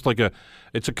 It's almost like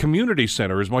it's a community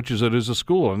center as much as it is a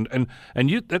school. And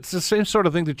that's the same sort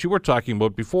of thing that you were talking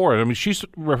about before. I mean, she's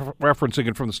referencing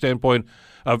it from the standpoint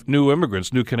of new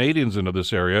immigrants, new Canadians into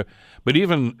this area. But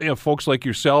even folks like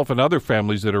yourself and other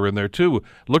families that are in there too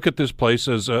look at this place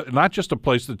as not just a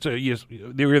place that's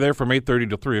you're there from 8:30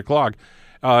 to 3 o'clock.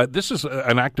 This is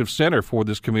an active center for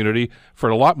this community for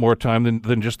a lot more time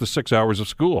than just the 6 hours of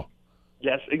school.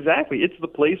 Yes, exactly. It's the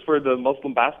place where the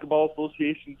Muslim Basketball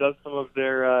Association does some of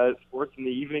their sports in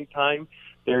the evening time.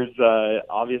 There's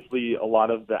obviously a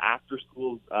lot of the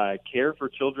after-school care for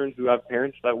children who have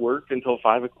parents that work until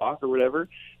 5 o'clock or whatever.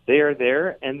 They are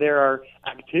there, and there are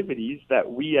activities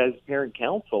that we as parent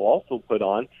council also put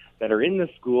on that are in the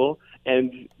school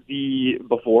and the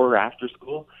before or after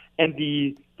school. And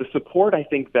the support I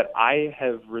think that I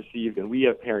have received and we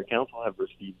as parent council have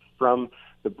received from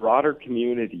the broader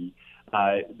community,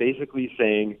 basically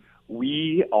saying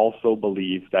we also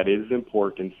believe that it is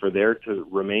important for there to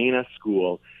remain a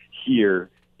school here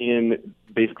in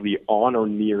basically on or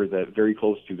near very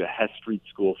close to the Hess Street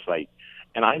School site.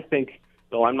 And I think,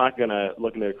 though I'm not going to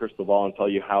look into a crystal ball and tell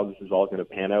you how this is all going to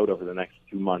pan out over the next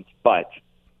 2 months, but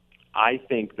I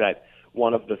think that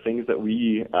one of the things that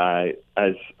we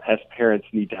as Hess parents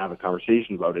need to have a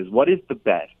conversation about is what is the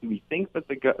best? Do we think that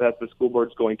the school board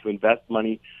is going to invest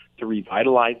money to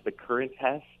revitalize the current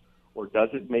Hess, or does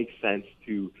it make sense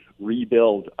to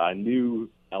rebuild a new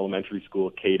elementary school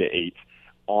K-8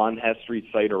 on Hess Street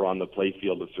site or on the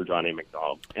playfield of Sir John A.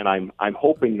 Macdonald? And I'm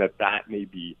hoping that may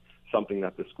be something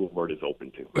that the school board is open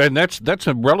to. And that's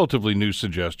a relatively new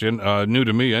suggestion, new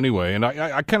to me anyway. And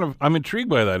I'm intrigued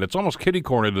by that. It's almost kitty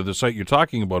corner to the site you're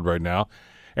talking about right now.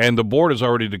 And the board has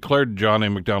already declared John A.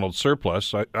 Macdonald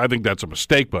surplus. I think that's a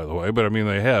mistake, by the way, but I mean,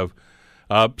 they have.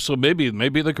 So maybe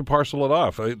they could parcel it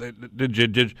off. Did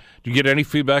you get any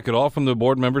feedback at all from the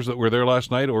board members that were there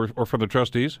last night or from the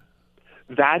trustees?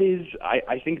 that is,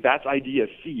 I think that's idea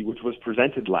C, which was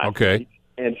presented last Okay. night.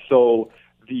 And so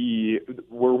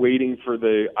we're waiting for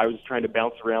I was trying to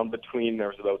bounce around between, there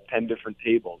was about 10 different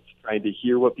tables, trying to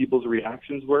hear what people's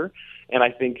reactions were. And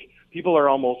I think people are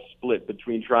almost split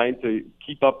between trying to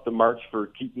keep up the march for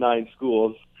Keep 9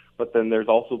 schools, but then there's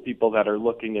also people that are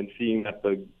looking and seeing that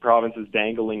the province is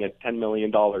dangling a $10 million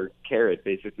carrot,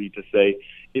 basically, to say,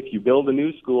 if you build a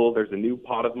new school, there's a new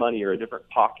pot of money or a different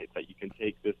pocket that you can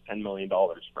take this $10 million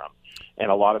from. And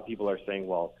a lot of people are saying,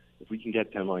 well, if we can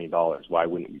get $10 million, why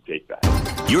wouldn't we take that?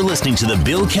 You're listening to The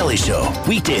Bill Kelly Show,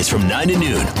 weekdays from 9 to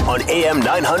noon on AM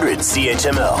 900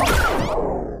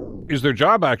 CHML. Is there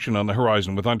job action on the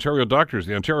horizon with Ontario doctors?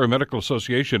 The Ontario Medical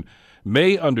Association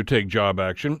may undertake job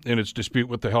action in its dispute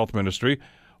with the Health Ministry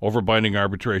over binding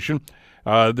arbitration.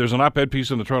 There's an op-ed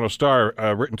piece in the Toronto Star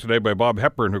written today by Bob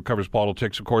Hepburn, who covers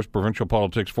politics, of course, provincial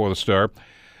politics for the Star.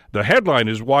 The headline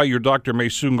is Why Your Doctor May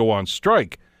Soon Go on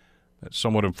Strike. That's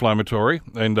somewhat inflammatory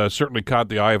and certainly caught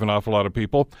the eye of an awful lot of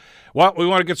people. Well, we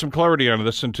want to get some clarity on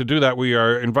this, and to do that, we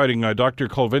are inviting Dr.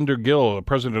 Kulvinder Gill,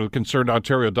 president of Concerned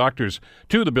Ontario Doctors,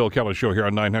 to the Bill Kelly Show here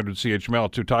on 900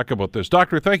 CHML to talk about this.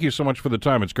 Doctor, thank you so much for the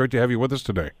time. It's great to have you with us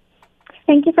today.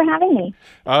 Thank you for having me.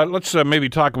 Let's maybe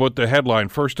talk about the headline.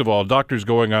 First of all, doctors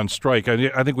going on strike.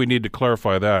 I think we need to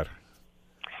clarify that.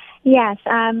 Yes,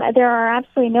 there are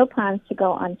absolutely no plans to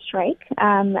go on strike,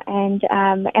 and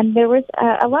there was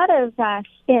a lot of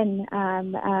spin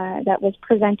that was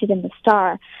presented in the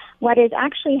Star. What is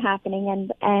actually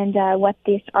happening, and what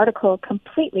this article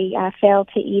completely failed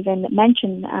to even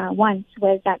mention once,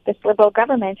 was that this Liberal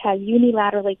government has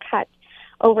unilaterally cut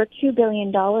over $2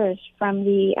 billion from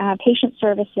the patient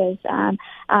services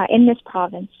in this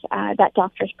province that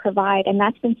doctors provide, and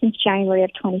that's been since January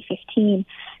of 2015.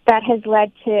 That has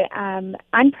led to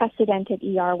unprecedented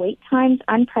ER wait times,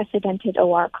 unprecedented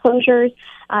OR closures.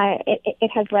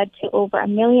 It has led to over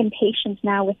 1 million patients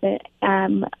now with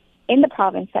in the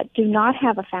province that do not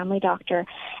have a family doctor.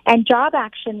 And job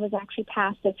action was actually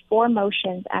passed as 4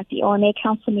 motions at the OMA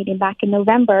Council meeting back in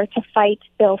November to fight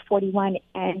Bill 41,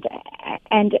 and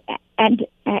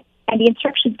the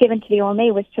instructions given to the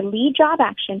OMA was to lead job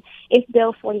action if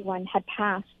Bill 41 had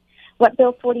passed. What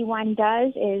Bill 41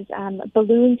 does is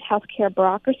balloons healthcare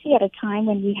bureaucracy at a time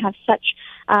when we have such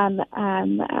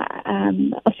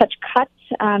cuts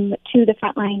to the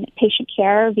frontline patient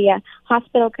care via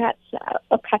hospital cuts,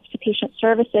 cuts to patient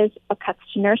services, cuts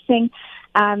to nursing,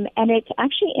 and it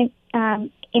actually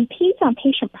impedes on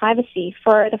patient privacy.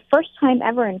 For the first time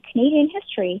ever in Canadian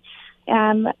history,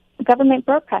 government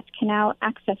bureaucrats can now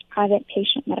access private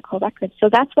patient medical records. So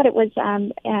that's what it was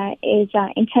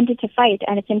intended to fight,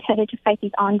 and it's intended to fight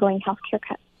these ongoing healthcare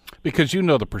cuts. Because you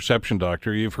know the perception,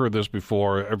 Doctor. You've heard this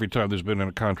before every time there's been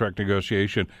a contract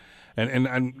negotiation.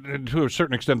 And to a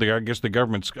certain extent, I guess the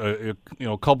government's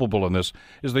culpable in this,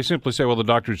 is they simply say, well, the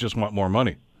doctors just want more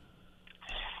money.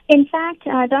 In fact,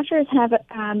 doctors have,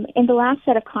 in the last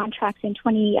set of contracts in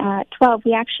 2012,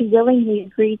 we actually willingly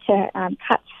agreed to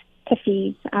cuts to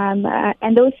fees,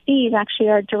 and those fees actually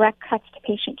are direct cuts to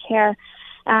patient care.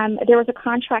 There was a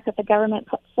contract that the government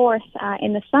put forth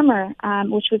in the summer,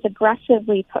 which was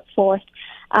aggressively put forth,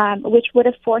 which would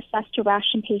have forced us to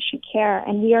ration patient care,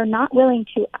 and we are not willing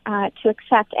to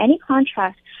accept any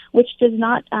contract which does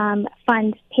not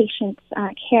fund patients'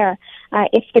 care.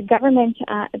 If the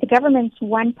government's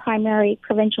one primary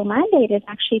provincial mandate is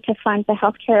actually to fund the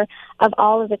health care of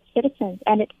all of its citizens,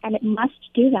 and it must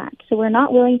do that. So we're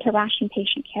not willing to ration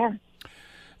patient care.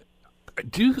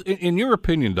 In your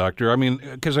opinion, Doctor, I mean,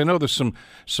 because I know there's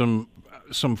some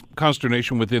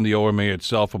consternation within the OMA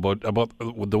itself about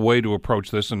the way to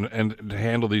approach this and to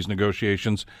handle these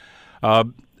negotiations.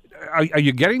 Are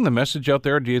you getting the message out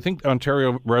there? Do you think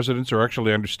Ontario residents are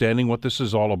actually understanding what this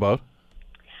is all about?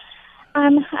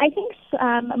 I think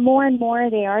more and more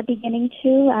they are beginning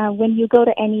to. When you go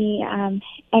to any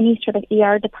sort of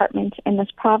ER department in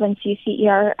this province, you see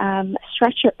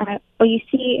you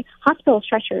see hospital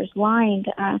stretchers lined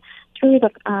through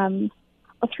the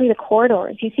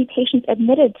corridors. You see patients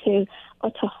admitted to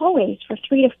hallways for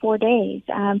 3 to 4 days,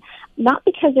 not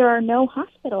because there are no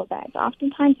hospital beds.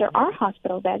 Oftentimes there are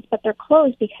hospital beds, but they're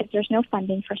closed because there's no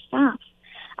funding for staff.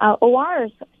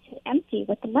 ORs empty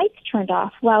with the lights turned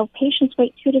off while patients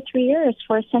wait 2 to 3 years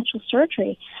for essential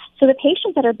surgery. So the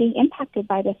patients that are being impacted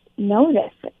by this know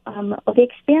this. They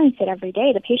experience it every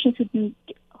day. The patients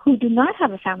who do not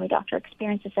have a family doctor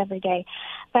experience this every day.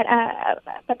 But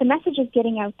the message is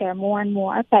getting out there more and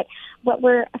more. But what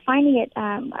we're finding it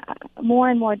more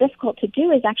and more difficult to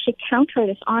do is actually counter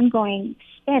this ongoing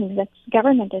spin that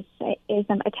government is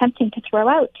attempting to throw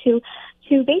out to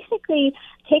to basically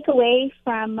take away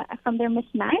from their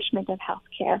mismanagement of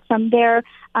healthcare, from their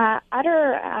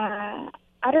utter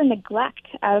neglect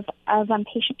of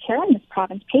patient care in this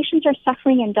province. Patients are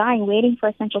suffering and dying, waiting for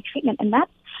essential treatment, and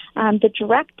that's the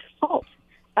direct fault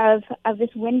of this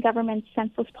Wynne government's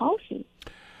senseless policy.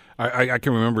 I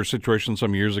can remember a situation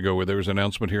some years ago where there was an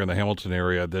announcement here in the Hamilton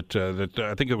area that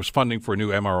I think it was funding for a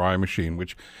new MRI machine,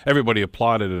 which everybody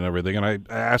applauded and everything. And I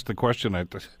asked the question, I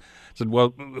said,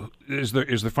 well, is there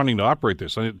funding to operate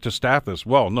this, to staff this?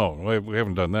 Well, no, we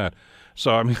haven't done that.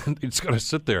 So, I mean, it's going to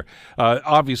sit there.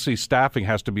 Obviously, staffing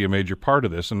has to be a major part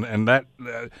of this, and that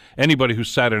anybody who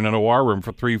sat in an OR room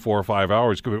for 3, 4, or 5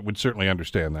 hours would certainly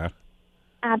understand that.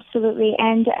 Absolutely,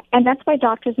 and that's why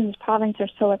doctors in this province are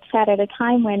so upset at a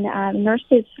time when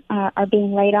nurses are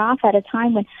being laid off, at a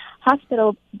time when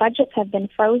hospital budgets have been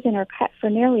frozen or cut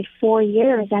for nearly 4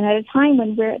 years, and at a time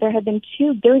when there have been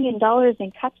 $2 billion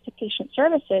in cuts to patient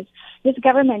services. This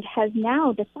government has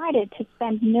now decided to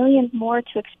spend millions more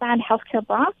to expand healthcare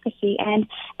bureaucracy and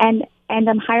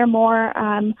hire more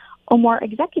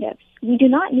executives. We do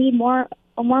not need more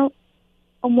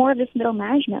of this middle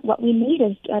management. What we need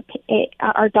is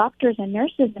our doctors and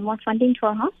nurses and more funding to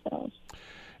our hospitals.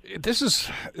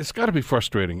 It's got to be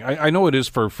frustrating. I know it is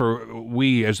for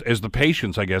we as the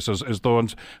patients, I guess, as the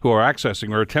ones who are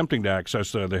accessing or attempting to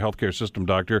access the healthcare system,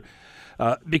 doctor.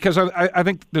 Because I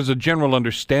think there's a general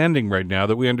understanding right now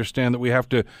that we understand that we have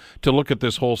to look at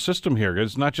this whole system here.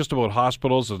 It's not just about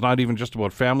hospitals. It's not even just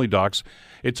about family docs.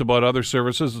 It's about other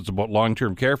services. It's about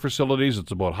long-term care facilities.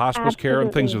 It's about hospice care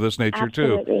and things of this nature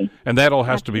too. And that all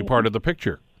has to be part of the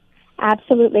picture.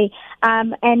 Absolutely.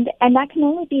 And that can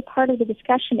only be part of the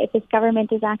discussion if this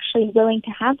government is actually willing to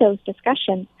have those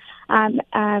discussions.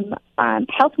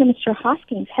 Health Minister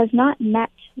Hoskins has not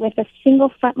met with a single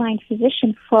frontline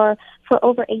physician for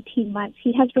over 18 months.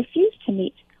 He has refused to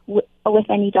meet with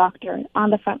any doctor on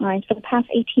the front lines for the past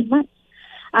 18 months.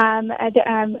 On a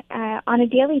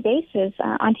daily basis,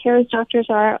 Ontario's doctors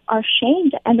are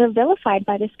shamed and they're vilified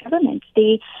by this government.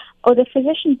 The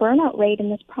physician burnout rate in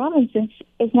this province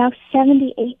is now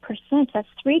 78%. That's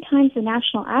 3 times the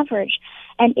national average.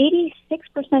 And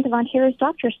 86% of Ontario's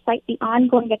doctors cite the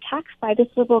ongoing attacks by this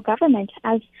Liberal government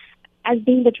as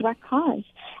being the direct cause.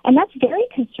 And that's very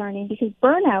concerning because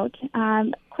burnout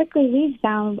quickly leads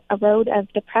down a road of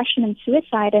depression and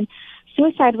suicide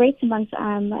rates amongst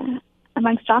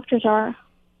doctors are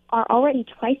already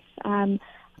twice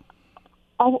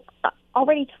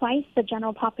the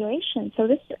general population. So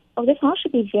this all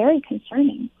should be very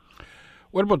concerning.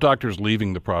 What about doctors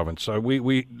leaving the province?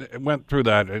 We went through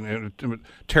that, and a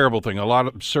terrible thing. A lot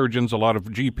of surgeons, a lot of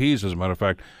GPs, as a matter of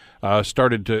fact,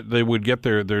 they would get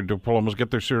their diplomas,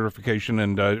 get their certification,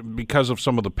 and because of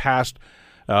some of the past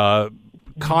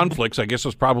conflicts, I guess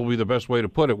is probably the best way to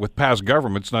put it, with past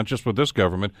governments, not just with this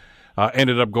government,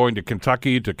 ended up going to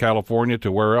Kentucky, to California, to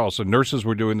where else, and nurses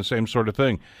were doing the same sort of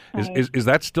thing. Right. Is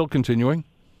that still continuing?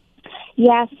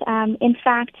 Yes. In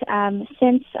fact,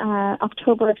 since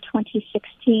October of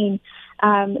 2016,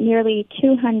 nearly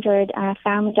 200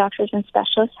 family doctors and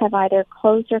specialists have either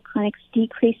closed their clinics,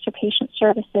 decreased their patient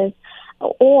services,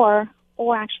 or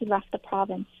actually left the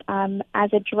province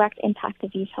as a direct impact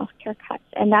of these healthcare cuts.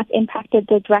 And that's impacted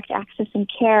the direct access and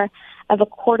care of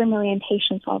 250,000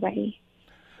 patients already.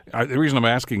 The reason I'm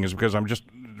asking is because I just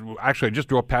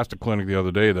drove past a clinic the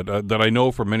other day that I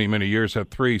know for many, many years had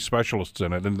 3 specialists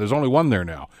in it, and there's only one there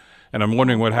now. And I'm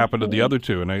wondering what happened to the other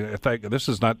 2. And I think this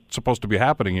is not supposed to be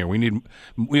happening here. We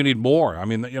need more. I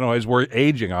mean, as we're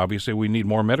aging, obviously, we need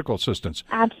more medical assistance.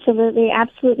 Absolutely.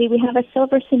 We have a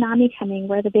silver tsunami coming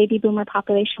where the baby boomer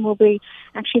population will be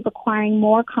actually requiring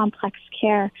more complex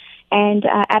care. And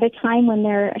at a time when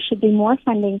there should be more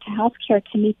funding to healthcare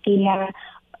to meet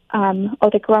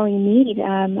the growing need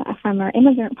from our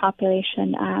immigrant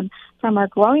population, from our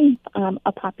growing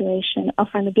population, or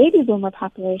from the baby boomer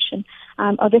population,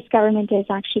 this government is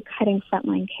actually cutting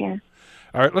frontline care.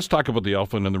 All right, let's talk about the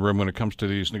elephant in the room when it comes to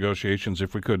these negotiations,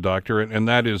 if we could, Doctor, and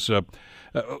that is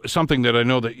something that I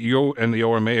know that you and the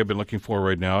OMA have been looking for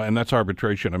right now, and that's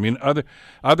arbitration. I mean, other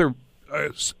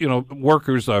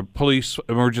workers, police,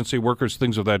 emergency workers,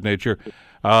 things of that nature,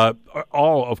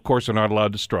 all, of course, are not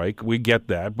allowed to strike. We get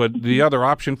that. But the other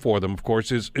option for them, of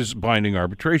course, is binding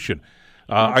arbitration.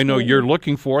 I know you're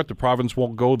looking for it. The province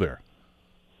won't go there.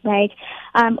 Right.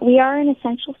 We are an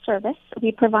essential service.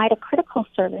 We provide a critical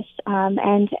service,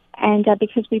 and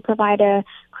because we provide a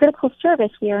critical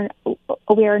service, we are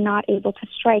not able to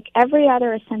strike. Every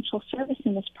other essential service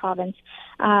in this province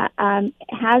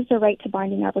has the right to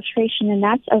binding arbitration, and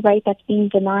that's a right that's being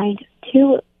denied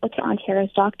to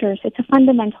Ontario's doctors. It's a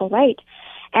fundamental right,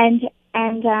 and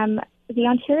the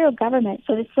Ontario government,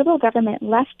 so this Liberal government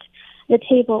left the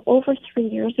table over 3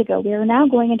 years ago. We are now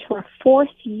going into our 4th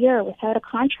year without a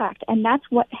contract, and that's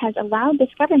what has allowed this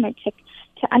government to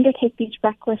undertake these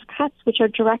reckless cuts, which are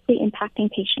directly impacting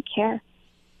patient care.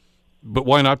 But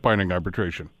why not binding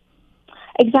arbitration?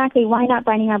 Exactly. Why not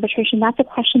binding arbitration? That's a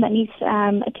question that needs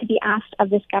to be asked of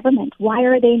this government. Why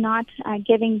are they not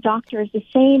giving doctors the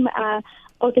same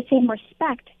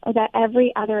respect that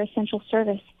every other essential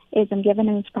service is given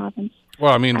in this province?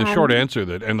 Well, I mean, the short answer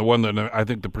that, and the one that I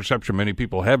think the perception many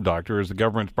people have, Doctor, is the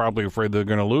government's probably afraid they're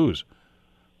going to lose.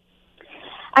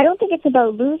 I don't think it's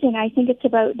about losing. I think it's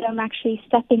about them actually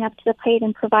stepping up to the plate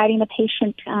and providing the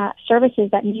patient services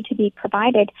that need to be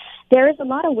provided. There is a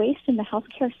lot of waste in the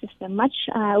healthcare system.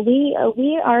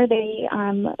 We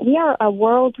are a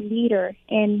world leader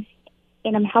in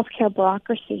healthcare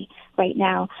bureaucracy right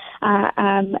now.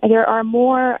 There are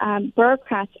more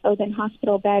bureaucrats out than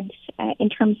hospital beds in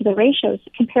terms of the ratios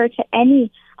compared to any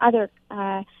other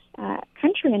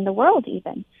country in the world,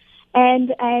 even.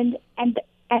 And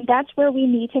that's where we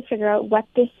need to figure out what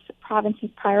this province's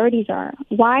priorities are.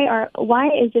 Why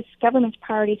is this government's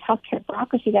priorities healthcare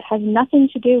bureaucracy that has nothing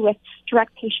to do with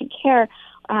direct patient care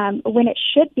when it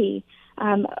should be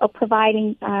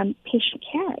providing patient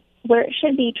care, where it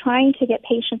should be trying to get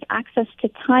patients access to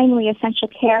timely essential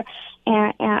care,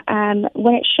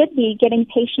 when it should be getting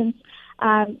patients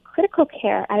critical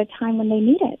care at a time when they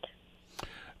need it.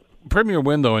 Premier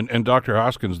Wynne, though, and Dr.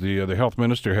 Hoskins, the health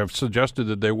minister, have suggested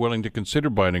that they're willing to consider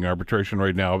binding arbitration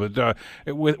right now. But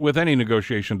with any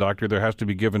negotiation, Doctor, there has to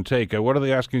be give and take. What are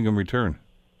they asking in return?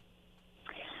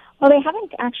 Well, they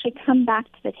haven't actually come back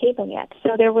to the table yet.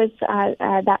 So there was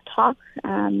that talk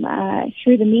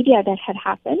through the media that had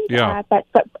happened,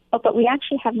 but we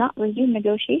actually have not resumed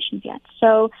negotiations yet.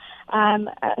 So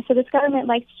this government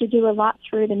likes to do a lot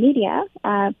through the media,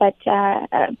 but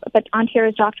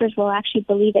Ontario's doctors will actually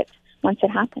believe it once it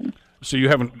happens. So you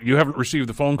haven't received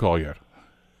the phone call yet?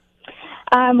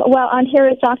 Well,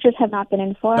 Ontario's doctors have not been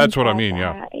informed. That's what I mean.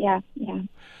 Yeah.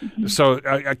 Mm-hmm. So,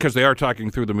 because they are talking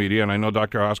through the media, and I know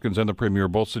Dr. Hoskins and the Premier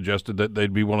both suggested that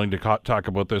they'd be willing to talk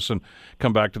about this and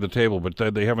come back to the table, but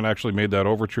they haven't actually made that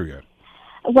overture yet.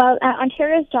 Well,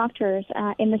 Ontario's doctors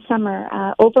in the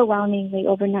summer, overwhelmingly,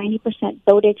 over 90%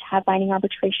 voted to have binding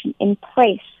arbitration in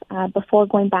place before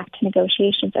going back to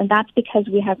negotiations, and that's because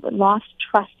we have lost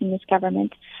trust in this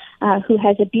government, who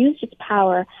has abused its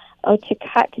power to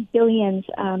cut billions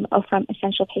from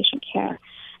essential patient care.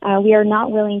 We are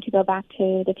not willing to go back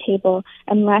to the table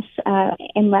unless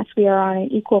we are on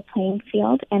an equal playing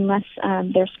field, unless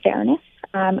there's fairness,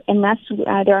 unless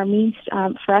there are means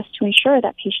for us to ensure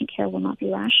that patient care will not be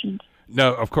rationed.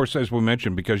 Now, of course, as we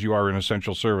mentioned, because you are an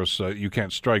essential service, you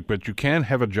can't strike, but you can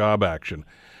have a job action.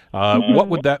 What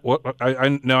would that?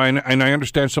 I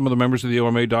understand some of the members of the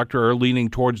OMA, Doctor, are leaning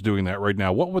towards doing that right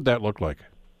now. What would that look like?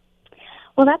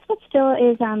 Well, that's what still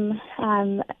is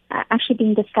actually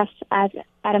being discussed at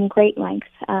great length,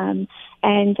 and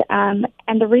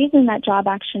the reason that job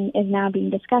action is now being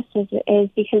discussed is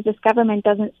because this government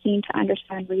doesn't seem to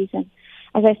understand reason.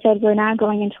 As I said, we're now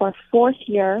going into our 4th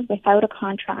year without a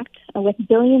contract, with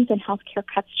billions in healthcare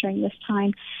cuts during this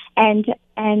time, and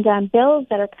bills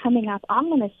that are coming up,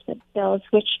 omnibus bills,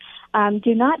 which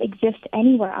do not exist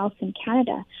anywhere else in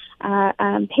Canada.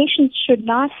 Patients should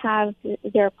not have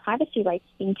their privacy rights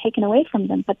being taken away from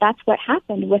them, but that's what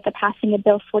happened with the passing of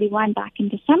Bill 41 back in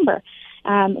December.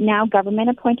 Now,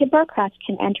 government-appointed bureaucrats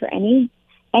can enter any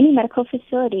medical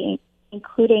facility,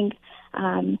 including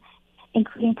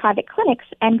private clinics,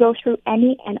 and go through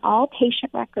any and all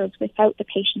patient records without the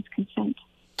patient's consent.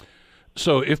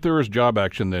 So if there is job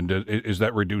action, then is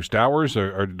that reduced hours?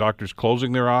 Are doctors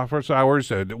closing their office hours?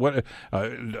 What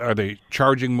are they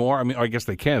charging more? I mean, I guess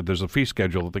they can't. There's a fee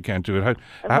schedule that they can't do it.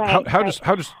 How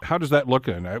does that look?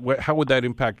 How would that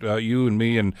impact you and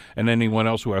me and anyone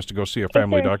else who has to go see a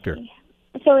family doctor?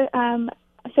 So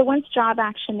once job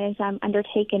action is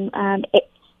undertaken,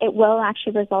 it will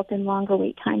actually result in longer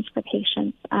wait times for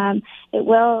patients.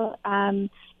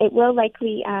 It will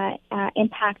likely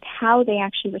impact how they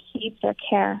actually receive their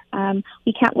care.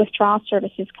 We can't withdraw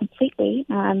services completely,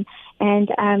 and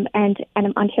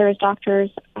Ontario's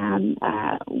doctors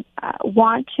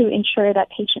want to ensure that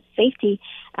patient safety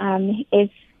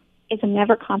is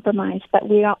never compromised. But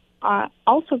we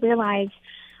also realize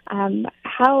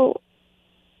how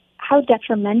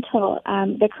detrimental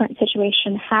the current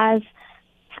situation has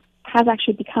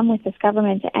actually become with this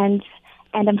government, and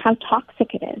how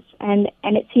toxic it is, and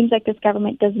it seems like this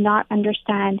government does not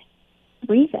understand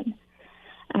reason.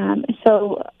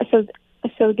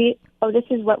 This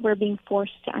is what we're being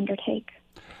forced to undertake.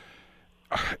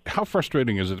 how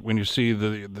frustrating is it when you see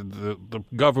the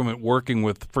government working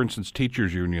with, for instance,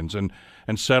 teachers' unions and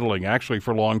settling actually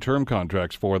for long-term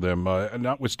contracts for them,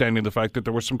 notwithstanding the fact that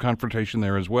there was some confrontation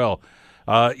there as well.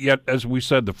 Yet, as we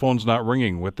said, the phone's not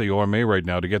ringing with the OMA right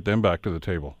now to get them back to the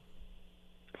table.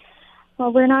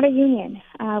 Well, we're not a union.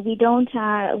 We don't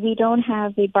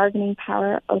have the bargaining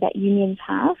power that unions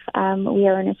have. We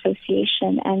are an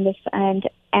association, and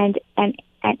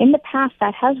in the past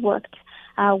that has worked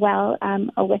well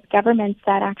with governments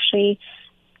that actually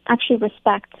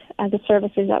respect the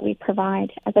services that we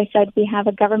provide. As I said, we have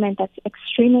a government that's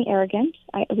extremely arrogant.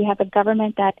 We have a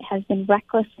government that has been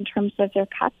reckless in terms of their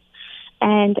cuts,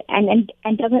 and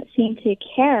doesn't seem to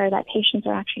care that patients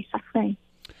are actually suffering.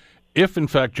 If, in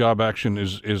fact, job action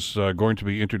is going to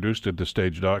be introduced at this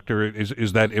stage, Doctor,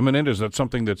 is that imminent? Is that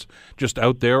something that's just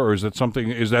out there, or is that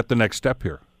the next step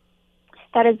here?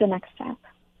 That is the next step.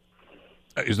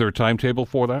 Is there a timetable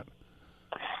for that?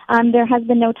 There has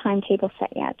been no timetable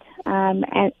set yet,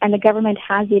 and the government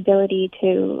has the ability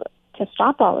to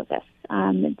stop all of this.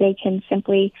 They can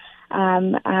simply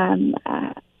go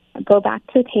back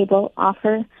to the table,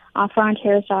 offer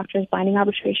Ontario's doctors binding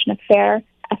arbitration, a fair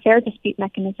dispute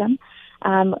mechanism,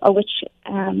 which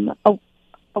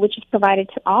is provided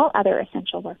to all other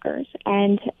essential workers,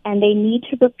 and they need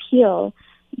to repeal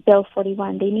Bill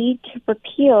 41. They need to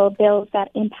repeal bills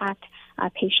that impact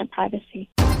patient privacy.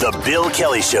 The Bill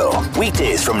Kelly Show,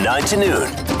 weekdays from 9 to noon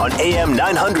on AM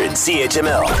 900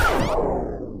 CHML.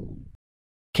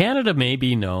 Canada may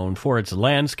be known for its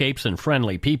landscapes and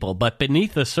friendly people, but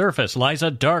beneath the surface lies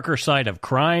a darker side of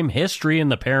crime, history,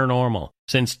 and the paranormal.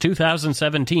 Since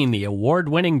 2017, the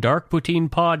award-winning Dark Poutine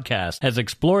podcast has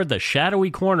explored the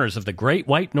shadowy corners of the Great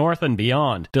White North and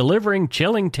beyond, delivering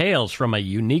chilling tales from a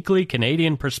uniquely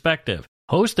Canadian perspective.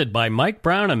 Hosted by Mike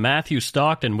Brown and Matthew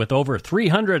Stockton with over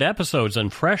 300 episodes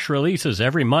and fresh releases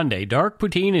every Monday, Dark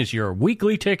Poutine is your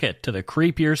weekly ticket to the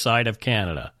creepier side of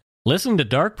Canada. Listen to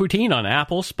Dark Poutine on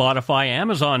Apple, Spotify,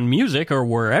 Amazon Music, or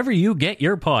wherever you get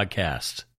your podcasts.